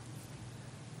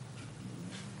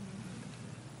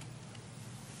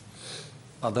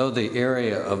although the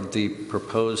area of the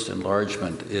proposed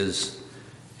enlargement is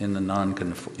in the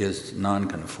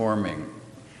non-conforming,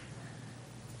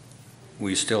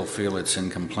 we still feel it's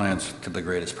in compliance to the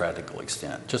greatest practical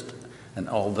extent. And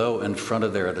although in front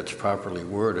of there that's properly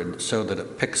worded so that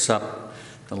it picks up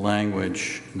the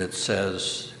language that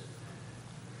says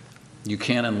you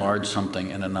can't enlarge something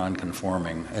in a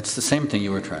non-conforming. It's the same thing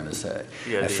you were trying to say,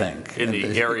 I think. In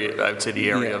the area, I would say the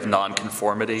area of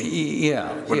non-conformity.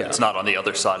 Yeah. It's not on the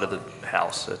other side of the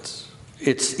house, that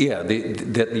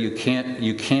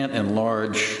you can't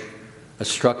enlarge a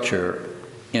structure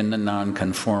in the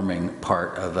non-conforming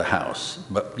part of the house,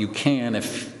 but you can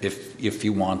if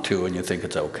you want to and you think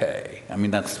it's okay. I mean,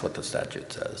 that's what the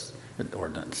statute says, the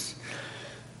ordinance.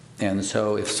 And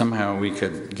so if somehow we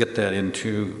could get that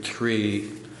into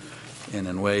 3 in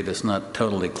a way that's not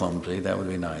totally clumsy, that would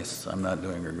be nice. I'm not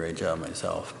doing a great job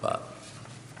myself, but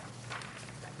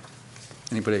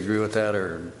anybody agree with that,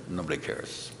 or nobody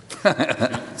cares?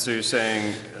 So you're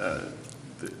saying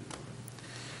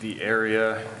the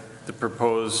area, the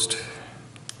proposed...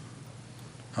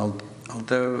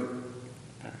 Although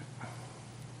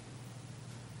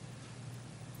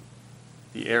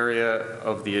the area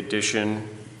of the addition,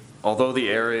 although the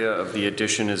area of the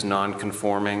addition is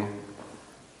non-conforming,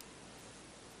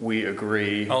 we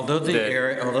agree although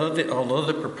that... although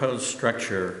the proposed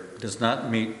structure does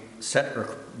not meet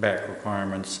setback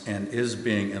requirements and is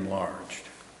being enlarged,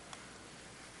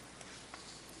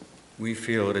 we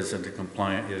feel it is in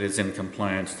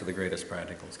compliance to the greatest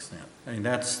practical extent. I mean,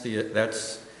 that's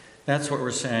what we're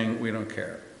saying. We don't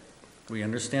care. We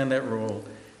understand that rule,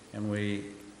 and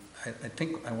I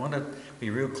think I want to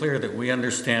be real clear that we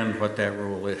understand what that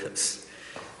rule is.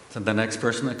 So the next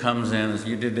person that comes in is,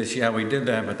 you did this, yeah, we did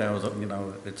that, but that was,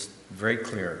 it's very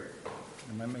clear.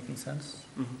 Am I making sense?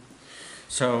 Mm-hmm.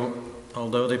 So,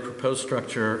 although the proposed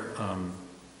structure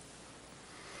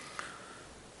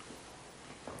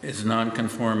is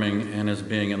non-conforming and is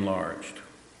being enlarged,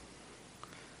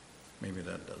 maybe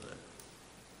that does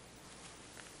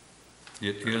it.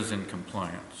 It is in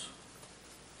compliance.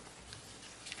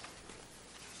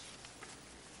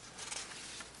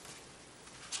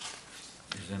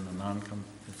 Is in non-conforming.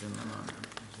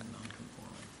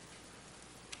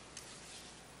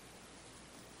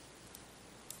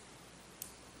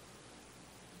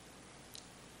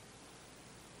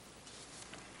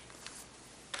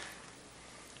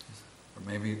 Or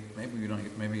maybe you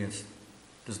don't. Maybe it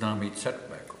does not meet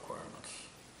setback requirements.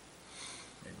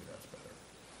 Maybe that's better.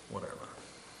 Whatever.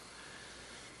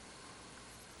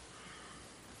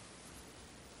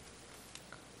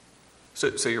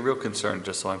 So your real concern,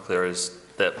 just so I'm clear, is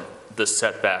that the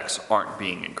setbacks aren't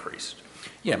being increased?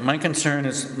 Yeah, my concern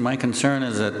is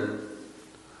that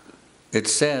it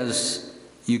says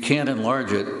you can't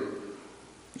enlarge it.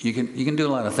 You can do a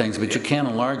lot of things, but you can't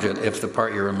enlarge it if the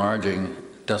part you're enlarging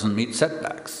doesn't meet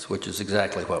setbacks, which is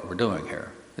exactly what we're doing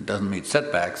here. It doesn't meet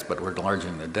setbacks, but we're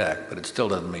enlarging the deck, but it still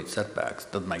doesn't meet setbacks.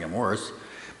 Doesn't make them worse,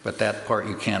 but that part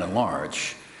you can't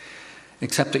enlarge.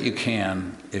 Except that you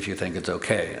can if you think it's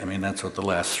okay. I mean, that's what the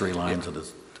last 3 lines of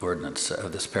this ordinance,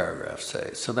 of this paragraph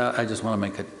say. So that, I just want to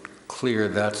make it clear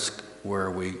that's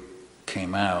where we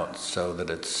came out, so that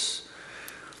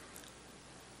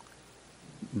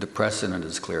the precedent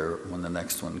is clear when the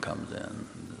next one comes in.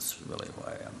 That's really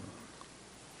why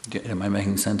am I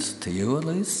making sense to you at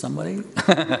least, somebody?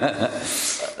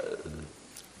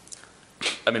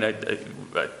 I mean, I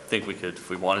think we could,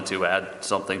 if we wanted to, add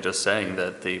something just saying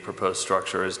that the proposed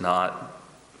structure is not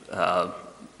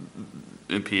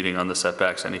impeding on the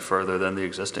setbacks any further than the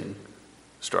existing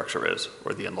structure is,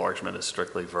 or the enlargement is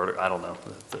strictly vertical. I don't know.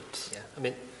 Yeah, I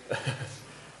mean,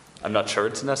 I'm not sure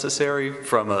it's necessary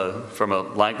from a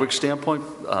language standpoint,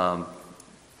 but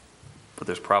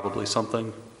there's probably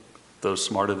something those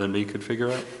smarter than me could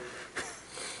figure out.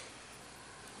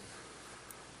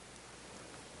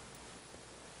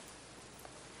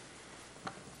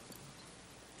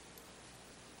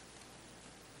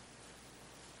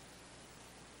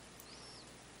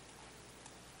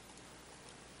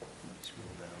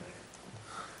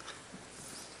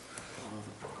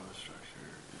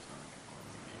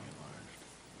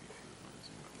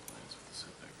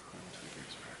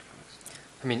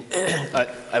 I mean,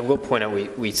 I will point out,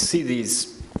 we see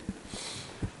these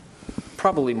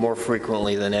probably more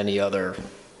frequently than any other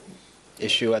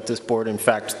issue at this board. In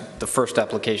fact, the first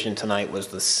application tonight was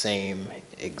the same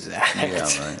exact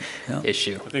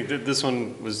issue. I think that this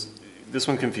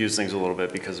one confused things a little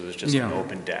bit because it was just an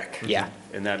open deck. Yeah.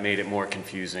 And that made it more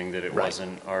confusing that it Right.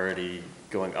 wasn't already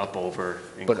going up over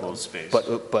enclosed space.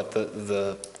 But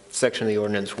the section of the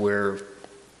ordinance we're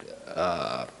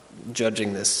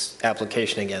judging this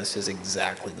application against is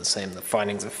exactly the same. The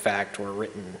findings of fact were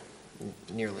written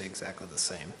nearly exactly the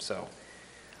same. So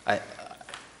as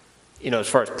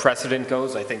far as precedent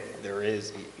goes, I think there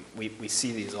is, we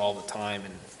see these all the time.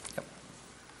 And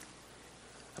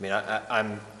I mean,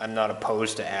 I'm not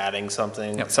opposed to adding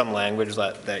something, some language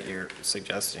that you're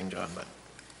suggesting, John, but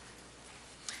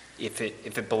if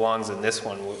it belongs in this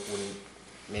one, wouldn't,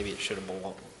 maybe it should have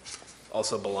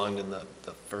also belonged in the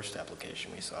first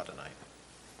application we saw tonight.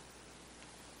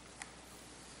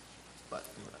 But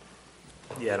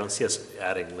Yeah, I don't see us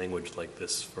adding language like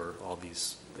this for all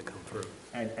these that come through.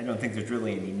 I don't think there's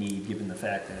really any need, given the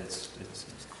fact that it's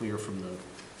clear from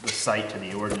the site to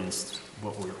the ordinance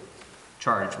what we're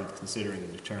charged with considering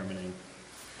and determining.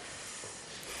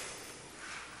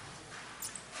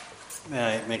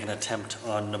 May I make an attempt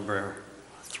on number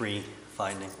 3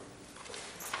 finding?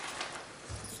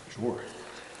 Sure.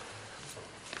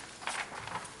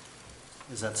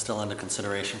 Is that still under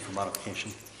consideration for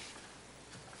modification?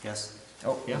 Yes?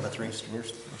 Oh, yeah. Number 3? We're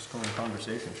still in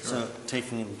conversation, sure. So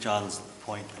taking John's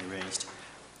point that he raised,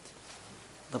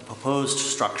 the proposed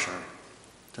structure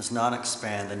does not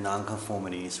expand the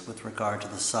nonconformities with regard to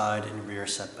the side and rear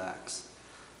setbacks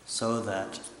so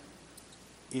that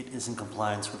it is in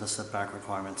compliance with the setback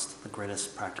requirements to the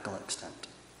greatest practical extent.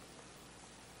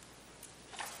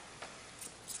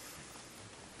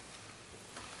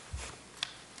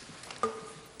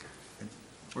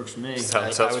 Works for me.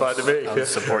 Sounds fine to me. I would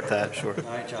support that, sure.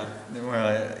 All right, John.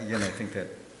 Well, again, I think that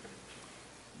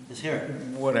Is here.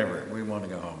 whatever, we want to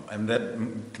go home. And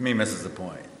that, to me, misses the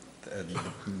point. The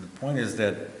point is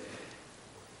that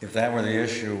if that were the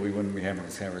issue, we wouldn't be having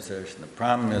this conversation. The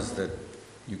problem is that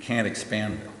you can't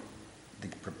expand it. The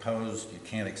proposed, you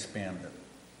can't expand it.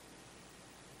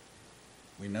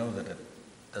 We know that it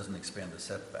doesn't expand the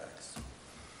setbacks.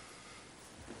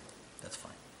 That's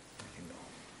fine. We can go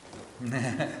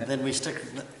home. Then we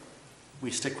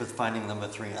stick with finding number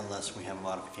 3 unless we have a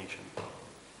modification.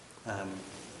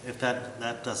 If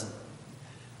that doesn't,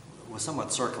 we're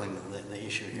somewhat circling the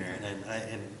issue here,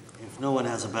 and if no one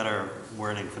has a better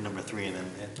wording for number 3, then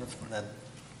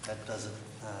that doesn't,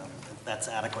 that's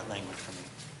adequate language for me.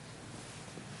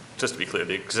 Just to be clear,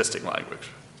 the existing language,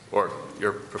 or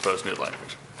your proposed new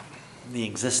language. The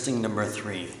existing number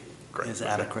 3 Great, is okay.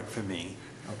 adequate for me.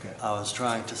 Okay. I was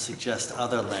trying to suggest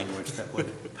other language that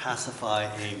would pacify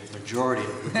a majority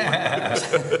of the board.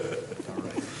 All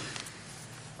right.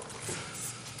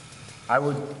 I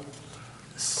would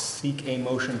seek a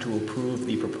motion to approve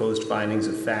the proposed findings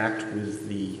of fact with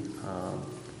the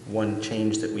one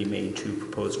change that we made to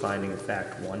proposed finding of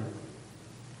fact 1.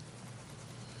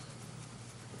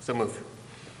 So move.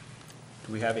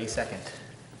 Do we have a second?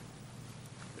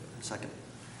 Second.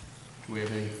 Do we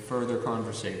have any further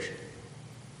conversation?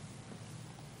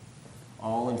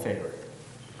 All in favor?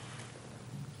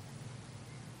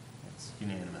 That's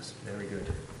unanimous. Very good.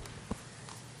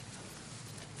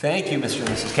 Thank you, Mr. and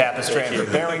Mrs. Capistran,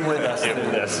 for bearing with us through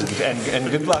this, and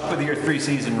good luck with your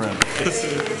 3-season run.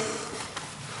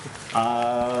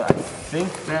 I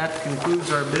think that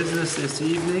concludes our business this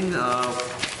evening.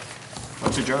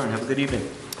 Let's adjourn. Have a good evening.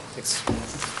 Thanks.